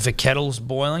 if a kettle's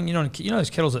boiling, you know those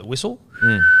kettles that whistle.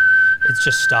 It's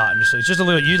just starting. It's just a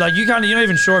little. You're not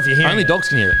even sure if you're hearing. Only it. dogs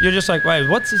can hear it. You're just like, wait,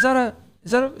 what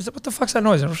the fuck's that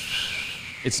noise?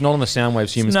 It's not on the sound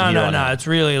waves humans can hear. No. It's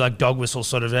really like dog whistle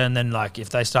sort of, and then like if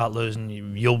they start losing,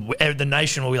 the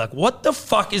nation will be like, what the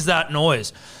fuck is that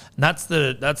noise? And that's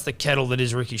the kettle that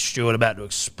is Ricky Stewart about to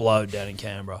explode down in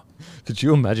Canberra. Could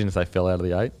you imagine if they fell out of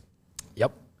the 8?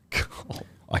 Yep,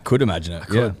 I could imagine it.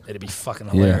 Yeah. it'd be fucking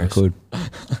Yeah, I hilarious. could.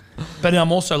 But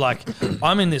I'm also like,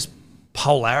 I'm in this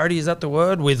polarity, is that the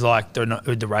word, with like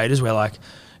with the Raiders, where like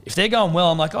if they're going well,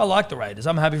 I'm like, I like the Raiders,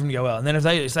 I'm happy for them to go well. And then if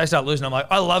they start losing, I'm like,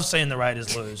 I love seeing the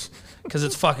Raiders lose because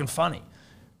it's fucking funny.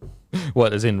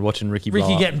 What, as in watching Ricky blow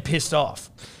Ricky up? getting pissed off.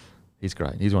 He's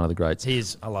great. He's one of the greats.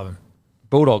 I love him.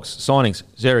 Bulldogs, signings,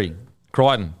 Zeri,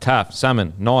 Crichton, Taff,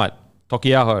 Salmon, Knight,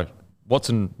 Tokiaho,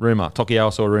 Watson, rumour.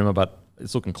 Tokiaho saw a rumour, but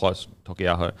it's looking close,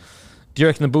 Tokiaho. Do you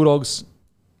reckon the Bulldogs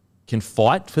can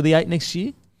fight for the 8 next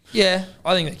year? Yeah,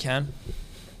 I think they can.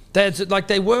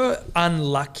 They were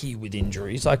unlucky with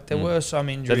injuries. Like there were some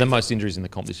They're injuries. the most injuries in the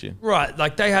comp this year. Right,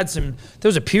 like they had some. There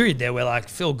was a period there where like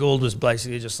Phil Gould was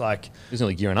basically just like, He's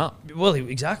nearly gearing up. well,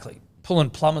 exactly. pulling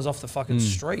plumbers off the fucking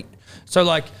street. So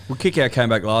like, Well, Kick-Out came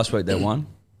back last week. They won.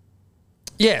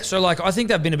 yeah, so like I think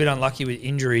they've been a bit unlucky with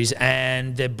injuries,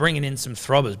 and they're bringing in some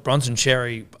throbbers. Bronson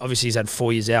Cherry, obviously he's had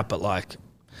 4 years out, but like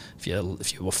if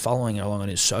you were following along on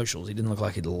his socials, he didn't look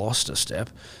like he'd lost a step.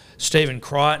 Stephen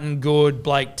Crichton, good.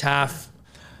 Blake Taff.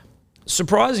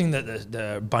 Surprising that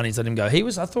the Bunnies let him go.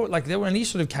 I thought like when he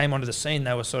sort of came onto the scene,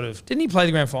 they were sort of, didn't he play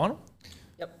the grand final?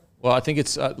 Well, I think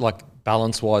it's like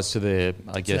balance-wise to their,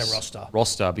 I guess, their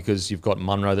roster because you've got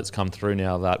Munro that's come through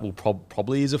now that will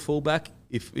probably is a fullback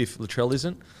if Latrell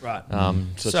isn't. Right.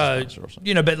 So,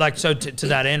 but like, so to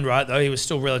that end, right, though, he was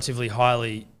still relatively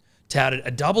highly touted.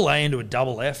 A double A into a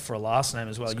double F for a last name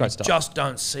as well. You just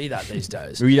don't see that these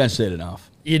days. Well, you don't see it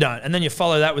enough. You don't. And then you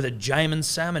follow that with a Jamin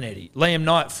Salmonetti. Liam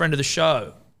Knight, friend of the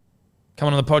show,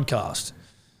 coming on the podcast.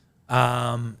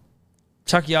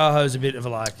 Takiaho's a bit of a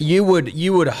like.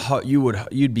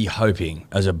 You'd be hoping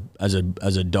as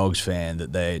a Dogs fan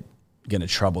that they're going to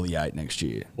trouble the 8 next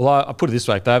year. Well, I put it this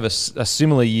way: if they have a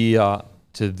similar year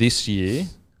to this year,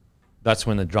 that's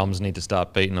when the drums need to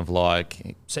start beating. Of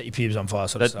like, set your pubes on fire,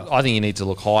 sort of stuff. I think you need to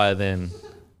look higher than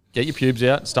get your pubes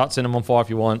out, start setting them on fire if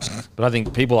you want. But I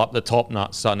think people up the top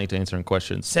start need to answering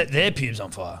questions. Set their pubes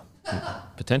on fire.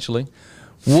 Potentially.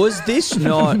 Was this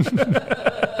not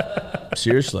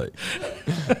seriously?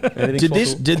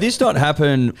 Did this not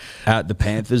happen at the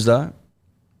Panthers though?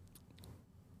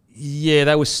 Yeah,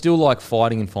 they were still like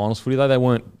fighting in finals footy though. They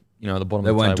weren't, at the bottom.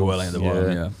 They of the weren't table. dwelling at the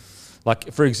bottom. Yeah.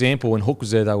 Like for example, when Hook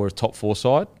was there, they were a top 4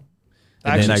 side.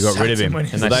 And then they got rid of him. And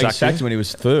they sacked him when he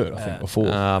was 3rd, I think, or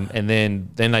 4th. And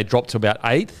then they dropped to about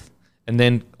 8th. And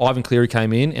then Ivan Cleary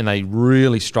came in and they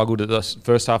really struggled at the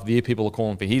first half of the year. People are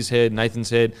calling for his head, Nathan's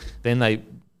head. Then they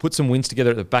put some wins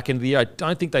together at the back end of the year. I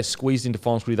don't think they squeezed into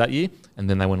finals footy that year. And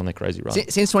then they went on their crazy run.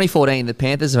 Since 2014, the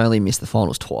Panthers have only missed the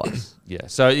finals twice. Yeah,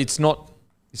 so it's not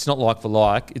like for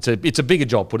like. It's a bigger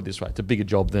job, put it this way. It's a bigger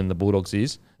job than the Bulldogs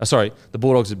is. The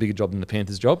Bulldogs are a bigger job than the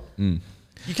Panthers' job.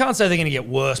 You can't say they're going to get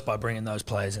worse by bringing those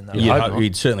players in, though.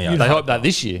 You'd certainly hope. They hope that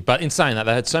this year. But in saying that,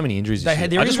 they had so many injuries this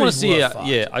year. I just want to see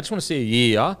I just want to see a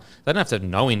year. They don't have to have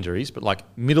no injuries, but like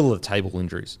middle of the table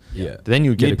injuries. Yeah. Then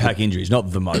you get mid-pack injuries, not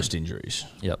the most injuries.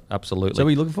 Yep, absolutely. Is that what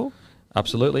you're looking for?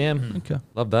 Absolutely am. Okay.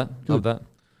 Love that. Love that.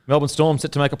 Melbourne Storm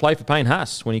set to make a play for Payne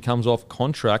Haas when he comes off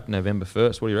contract November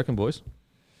 1st. What do you reckon, boys?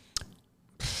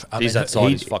 That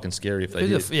side is fucking scary if they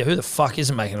did. Who the fuck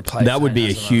isn't making a play? That would be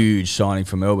a huge signing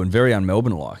for Melbourne. Very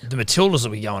un-Melbourne-like. The Matildas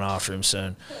will be going after him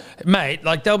soon, mate.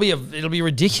 Like it'll be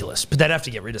ridiculous, but they'd have to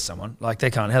get rid of someone. Like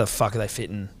they can't. How the fuck are they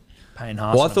fitting Payne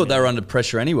Haas? Well, I thought they were under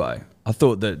pressure anyway. I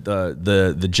thought that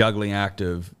the juggling act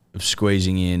of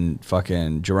squeezing in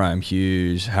fucking Jerome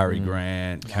Hughes, Harry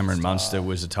Grant, Cameron Munster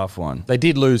was a tough one. They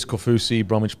did lose Kofusi,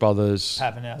 Bromwich brothers.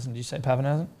 Pappenhausen. Did you say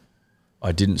Pappenhausen?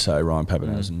 I didn't say Ryan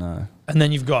Pappenhausen, no. And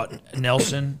then you've got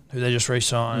Nelson, who they just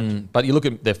re-signed. But you look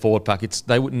at their forward pack;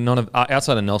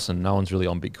 outside of Nelson, no one's really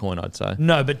on big coin. I'd say.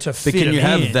 No, but to fit But can you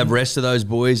have in, the rest of those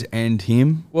boys and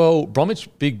him? Well, Bromwich,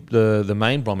 the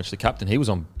main Bromwich, the captain, he was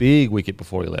on big wicket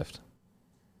before he left.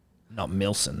 not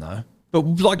Milson though. But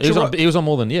like He was on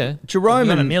more than Jerome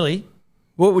On a and milli.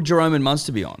 what would Jerome and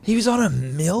Munster be on? He was on a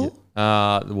mill.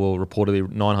 Well, reportedly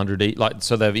 900 each. Like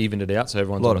so, they've evened it out, so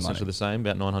everyone's Lot on of essentially money. the same,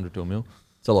 about 900 to a mil.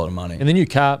 It's a lot of money. And the new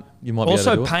cap, you might be able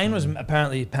Also, to do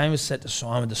it. Payne was set to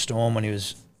sign with the Storm when he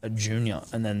was a junior,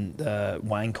 and then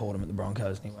Wayne called him at the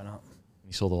Broncos, and he went up.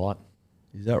 He saw the light.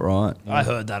 Is that right? I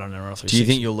heard that on NRL 360. Do you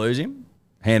think you'll lose him?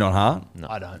 Hand on heart? No.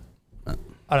 I don't.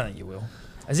 I don't think you will.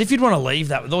 As if you'd want to leave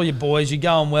that with all your boys. You're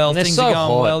going well. They're Things so are going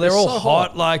hot. well. They're They're all so hot.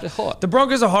 hot. Like They're hot. the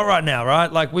Broncos are hot right now,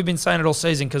 right? Like we've been saying it all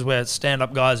season because we're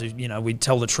stand-up guys who, we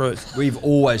tell the truth. We've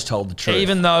always told the truth.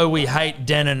 Even though we hate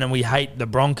Denon and we hate the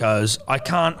Broncos, I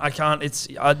can't. It's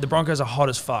the Broncos are hot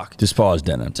as fuck. Despise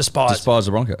Denon. Despise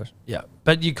the Broncos. Yeah,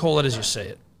 but you call it as you see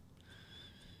it.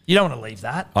 You don't want to leave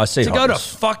that. I see to go to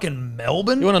hotness. fucking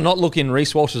Melbourne. You want to not look in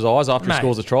Reece Walsh's eyes after Mate, he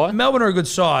scores a try? Melbourne are a good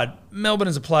side. Melbourne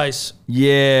is a place.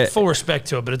 Yeah. Full respect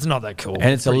to it, but it's not that cool.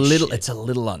 And it's a pretty little shit. it's a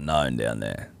little unknown down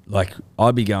there. Like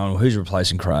I'd be going, well, who's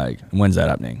replacing Craig? And when's that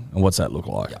happening? And what's that look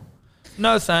like?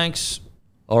 No thanks,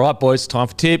 All right, boys, time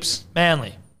for tips.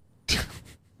 Manly.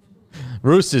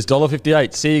 Roosters,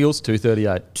 $1.58. Seagulls,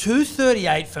 $2.38.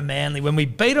 238 for Manly. When we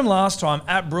beat them last time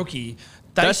at Brookie,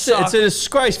 It's a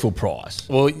disgraceful price.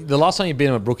 Well, the last time you beat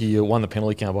them at Brookie, you won the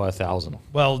penalty count by 1,000.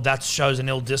 Well, that shows an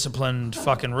ill-disciplined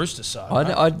fucking Rooster side.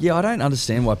 Right? I don't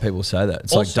understand why people say that.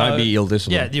 It's Also, like, don't be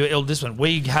ill-disciplined. Yeah, you're ill-disciplined.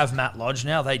 We have Matt Lodge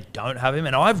now. They don't have him.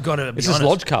 And I've got to be This honest. is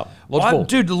Lodge Cup. Lodge ball.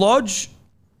 Dude, Lodge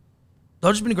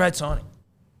has been a great signing.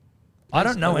 I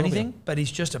don't know will be. anything, but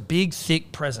he's just a big,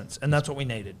 thick presence. And that's what we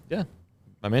needed. Yeah.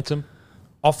 Momentum.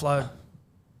 Offload.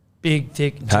 Big,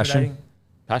 thick, Passion. intimidating.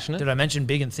 Passionate. Did I mention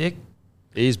big and thick?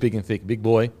 He is big and thick, big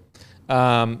boy.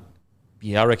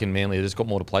 Yeah, I reckon Manly has got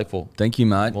more to play for. Thank you,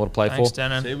 mate. More to play Thanks, for.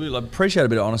 Denon. See, we appreciate a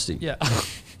bit of honesty. Yeah.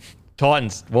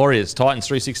 Titans, Warriors. Titans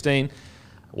 316.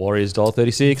 Warriors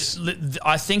 $1.36.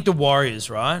 I think the Warriors,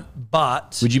 right?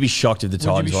 But Would you be shocked if the would you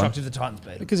Titans be won? shocked if the Titans beat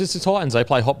them? Because it's the Titans. They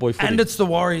play hot boy footy. And it's the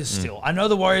Warriors still. I know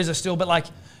the Warriors are still, but like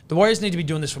the Warriors need to be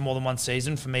doing this for more than one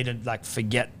season for me to like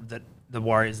forget that the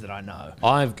Warriors that I know.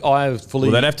 I've fully.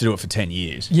 Well, they'd have to do it for 10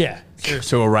 years Yeah,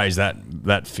 seriously. to erase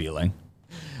that feeling.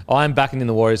 I'm backing in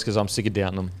the Warriors because I'm sick of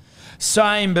doubting them.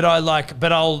 Same, but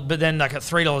but then like at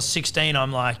 $3.16,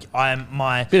 I'm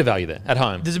like Bit of value there at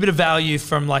home. there's a bit of value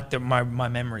from like my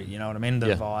memory. You know what I mean? The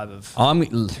Yeah. vibe of I'm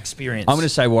experience. going to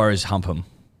say Warriors hump them.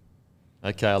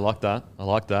 Okay, I like that.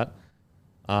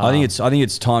 I think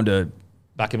it's time to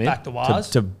Back him in. back the Wars.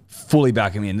 to fully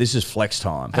back them in. This is flex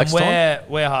time. And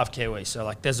we're half Kiwi, so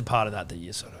like there's a part of that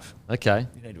you sort of. Okay.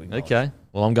 need to acknowledge. Okay.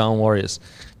 Well, I'm going Warriors.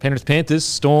 Penrith Panthers.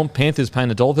 Storm. Panthers paying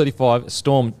 $1.35.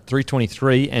 Storm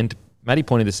 $3.23. And Matty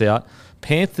pointed this out.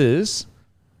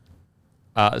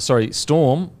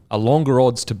 Storm are longer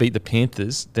odds to beat the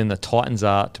Panthers than the Titans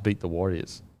are to beat the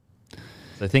Warriors.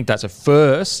 So I think that's a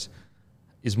first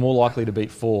is more likely to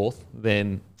beat fourth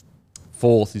than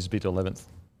fourth is to beat 11th.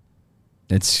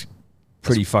 It's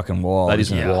pretty fucking wild. That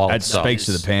is isn't it? wild That stuff. speaks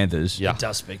to the Panthers. Yeah. It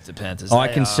does speak to the Panthers. I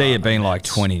They can see are it being like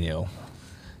immense. 20-0.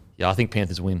 Yeah, I think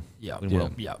Panthers win. Yeah, Win yeah,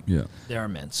 well. yeah, Yeah. They're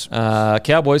immense.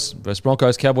 Cowboys versus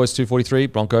Broncos. Cowboys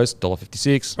 $2.43. Broncos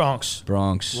 $1.56.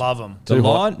 Bronx. Love them. The Too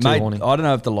hot, line, too mate, horny. I don't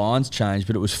know if the lines changed,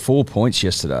 but it was 4 points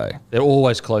yesterday. They're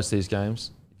always close, these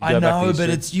games. If you I go back to know, but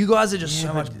history. it's you guys are just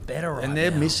so much better right And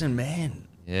they're now. missing man.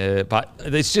 Yeah, but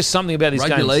there's just something about these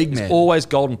Rugby games. league, It's man. always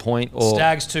golden point or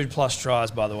Stags 2+ tries,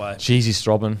 by the way. Jeez, he's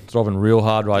throbbing real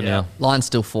hard right Yeah. now. Line's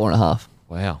still 4.5.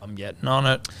 Wow. I'm getting on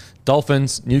it.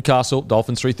 Dolphins, Newcastle,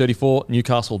 Dolphins $3.34,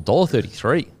 Newcastle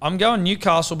 $1.33. I'm going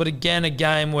Newcastle, but again, a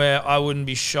game where I wouldn't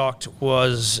be shocked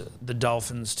was the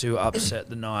Dolphins to upset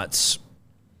the Knights.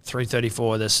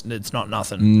 334. It's not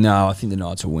nothing. No, I think the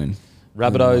Knights will win.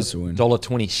 Rabbitohs to win.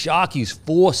 $1.20, Sharkies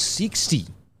 $4.60.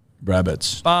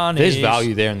 Rabbits. Bunnies. There's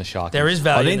value there in the Sharkies. There is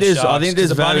value. I think in the there's- I Sharks, think there's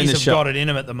 'cause the value in Bunnies the have Shark- got it in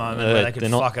them at the moment where they they're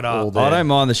could not fuck it all up. there. I don't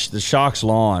mind the Sharks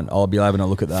line. I'll be able to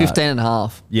look at that.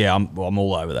 15.5. Yeah, I'm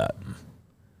all over that.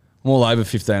 I'm all over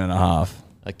 15.5.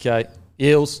 Okay.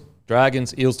 Eels,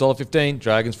 Dragons, Eels $1.15,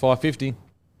 Dragons $5.50.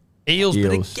 Eels,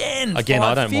 Eels. but again,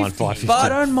 I don't mind 5.50. $5.50.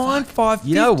 But I don't mind 5.50.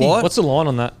 You know what? What's the line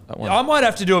on that one? I might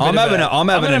have to do a bit I'm of having a, a- I'm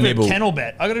having gonna a have nibble. kennel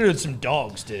bet. I got to do some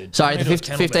dogs, dude. Sorry, I'm the gonna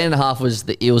do a kennel 15.5 was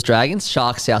the Eels Dragons.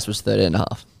 Sharks South was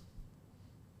 13.5.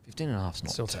 15.5's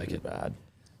not Still take too it. bad. bet.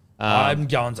 I'm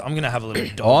going to have a little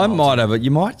bit of dog. I multi. might have it.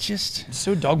 You might just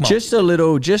Still dog multi. just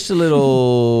a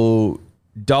little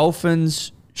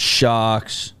Dolphins,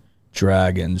 Sharks,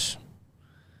 Dragons.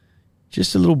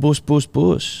 Just a little bush.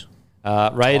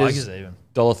 Raiders Tigers even.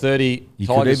 $1.30. You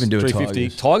could Tigers even do a $3.50.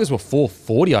 Tigers. Tigers were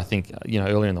 $4.40, I think,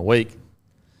 earlier in the week.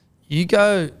 You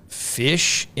go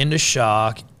fish into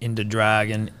shark, into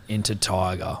dragon, into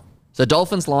tiger. So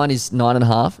Dolphins line is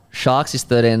 9.5, Sharks is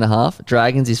 13.5,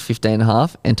 Dragons is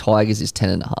 15.5, and Tigers is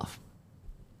 10.5.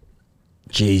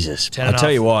 Jesus. 10 I and a tell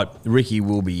half. you what, Ricky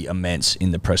will be immense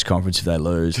in the press conference if they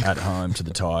lose at home to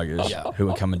the Tigers, Yeah. who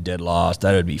are coming dead last.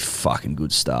 That would be fucking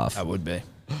good stuff. That would be.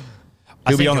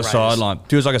 He'll be think on the the Raiders. sideline.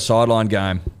 Feels like a sideline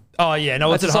game, Oh yeah, no,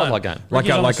 That's it's a at home. sideline game. like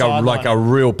Ricky's on the a sideline.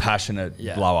 real passionate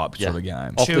Yeah. blow up Yeah. sort of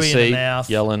game. Off the Chewy in the seat, mouth.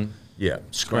 yelling, Yeah,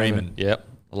 screaming. Yep,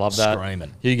 I love that.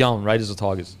 Screaming. Who you going, Raiders or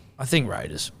Tigers? I think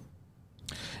Raiders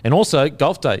And also,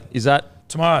 golf day. Is that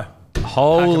tomorrow.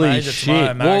 holy Major shit?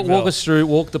 tomorrow, Walk Marrickville. us through,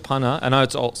 walk the punter. I know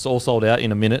it's all sold out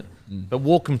in a minute, but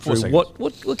walk them through. seconds.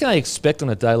 What can I expect on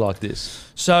a day like this?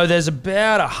 So there's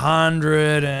about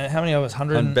 100. How many of us?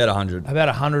 100. And bet 100. About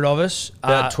 100 of us.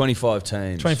 About 25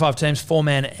 teams. 25 teams,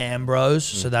 4-man Ambrose.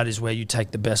 So that is where you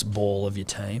take the best ball of your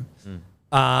team.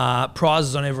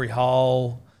 Prizes on every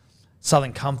hole.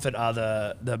 Southern Comfort are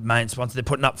the main sponsor. They're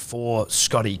putting up 4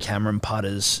 Scotty Cameron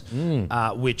putters,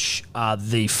 which are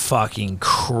the fucking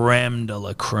creme de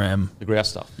la creme. The grouse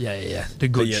stuff. Yeah. The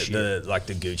good Yeah, shit. like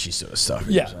the Gucci sort of stuff.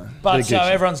 Yeah, So. but Bit of so Gucci.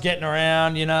 everyone's getting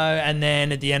around, and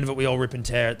then at the end of it, we all rip and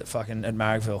tear at the fucking at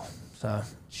Marrickville. So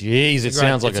Jeez, it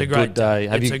sounds like it's a great good day.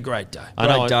 It's a great day. I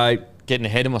know Great I'm day. getting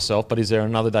ahead of myself, but is there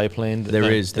another day planned? There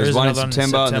is. There There's is one in another one in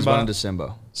September, and there's September. one in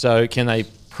December. So can they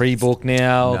pre-book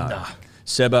now? No.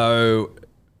 Sebo,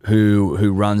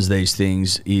 who runs these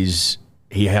things,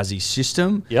 he has his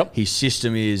system. Yep. His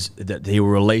system is that he will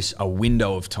release a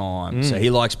window of time. So he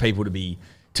likes people to be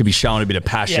to be showing a bit of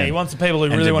passion. Yeah, he wants the people who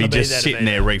and really want to be just there to sitting be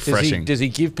there there. refreshing. Does he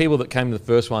give people that came to the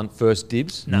first one first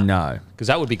dibs? No. Because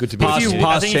that would be good to be. Past, honest.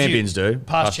 past think if you- champions do.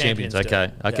 Past champions. Okay.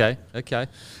 do. Okay. Yeah. Okay.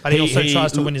 And he also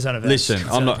tries to win his own events. Listen,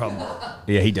 That's I'm the not. problem.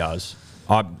 Yeah, he does.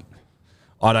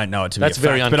 I don't know it to That's be a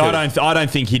very fact, but uncouth. I don't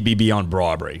think he'd be beyond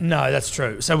bribery. No, that's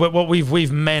true. So what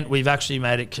we've actually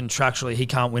made it contractually he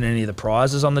can't win any of the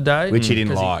prizes on the day, Which he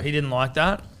didn't 'cause like. He didn't like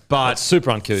that. But That's super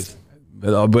uncouth.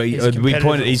 He's a we competitive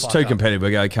pointed. He's little too fucker. competitive.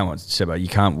 We go, come on, Sebo, you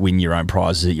can't win your own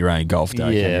prizes at your own golf day,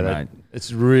 Yeah, can you, that- mate?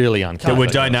 it's really uncouth. That were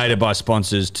donated by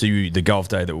sponsors to the golf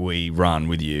day that we run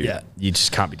with you. Yeah. You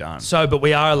just can't be done. So, but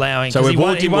we are allowing. So 'cause we've he won-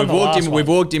 walked he him. won We've the walked last him. one, We've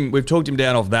walked him. We've talked him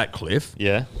down off that cliff.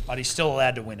 Yeah. but he's still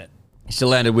allowed to win it. He still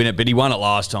landed win it, but he won it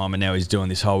last time, and now he's doing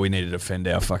this whole we need to defend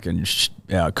our fucking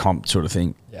our comp sort of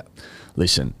thing. Yeah.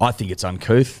 Listen, I think it's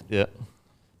uncouth. Yeah.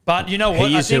 But you know what?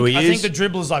 He is who he I think is. the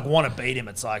dribblers like want to beat him.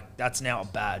 It's like that's now a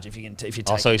badge if you can if you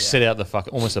take. Oh, so it he down. set out the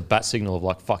almost a bat signal of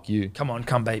like "fuck you, Come on,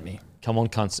 come beat me. come on,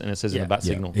 cunts," and it says in Yeah. the bat Yeah.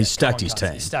 signal. He's stacked Come on, his cunts.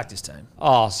 team. He stacked his team.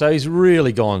 Oh, so he's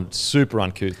really gone super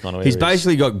uncouth. None of He's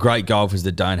basically got great golfers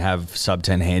that don't have sub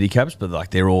 10 handicaps, but like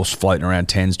they're all floating around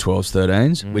 10s, 12s,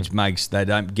 13s, which makes they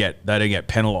don't get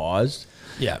penalised.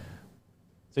 Yeah.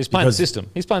 So he's playing the because- system.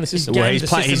 He's playing the system. gamed Well, the he's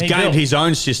system he gamed built. his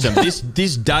own system.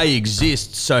 This day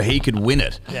exists so he could win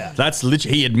it. Yeah. That's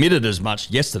literally he admitted as much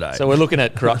yesterday. So we're looking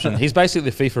at corruption. He's basically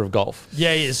the FIFA of golf.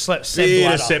 Yeah, he is. Seb bit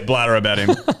Blatter. of Seb Blatter about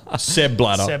him. Seb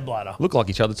Blatter. Seb Blatter. Look like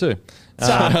each other too.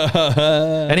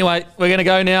 Anyway, we're going to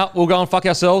go now. We'll go and fuck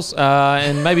ourselves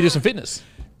and maybe do some fitness.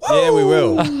 Yeah, we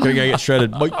will. Gonna go get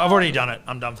shredded. I've already done it.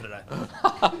 I'm done for today.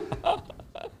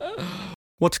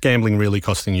 What's gambling really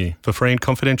costing you? For free and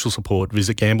confidential support,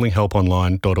 visit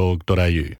gamblinghelponline.org.au.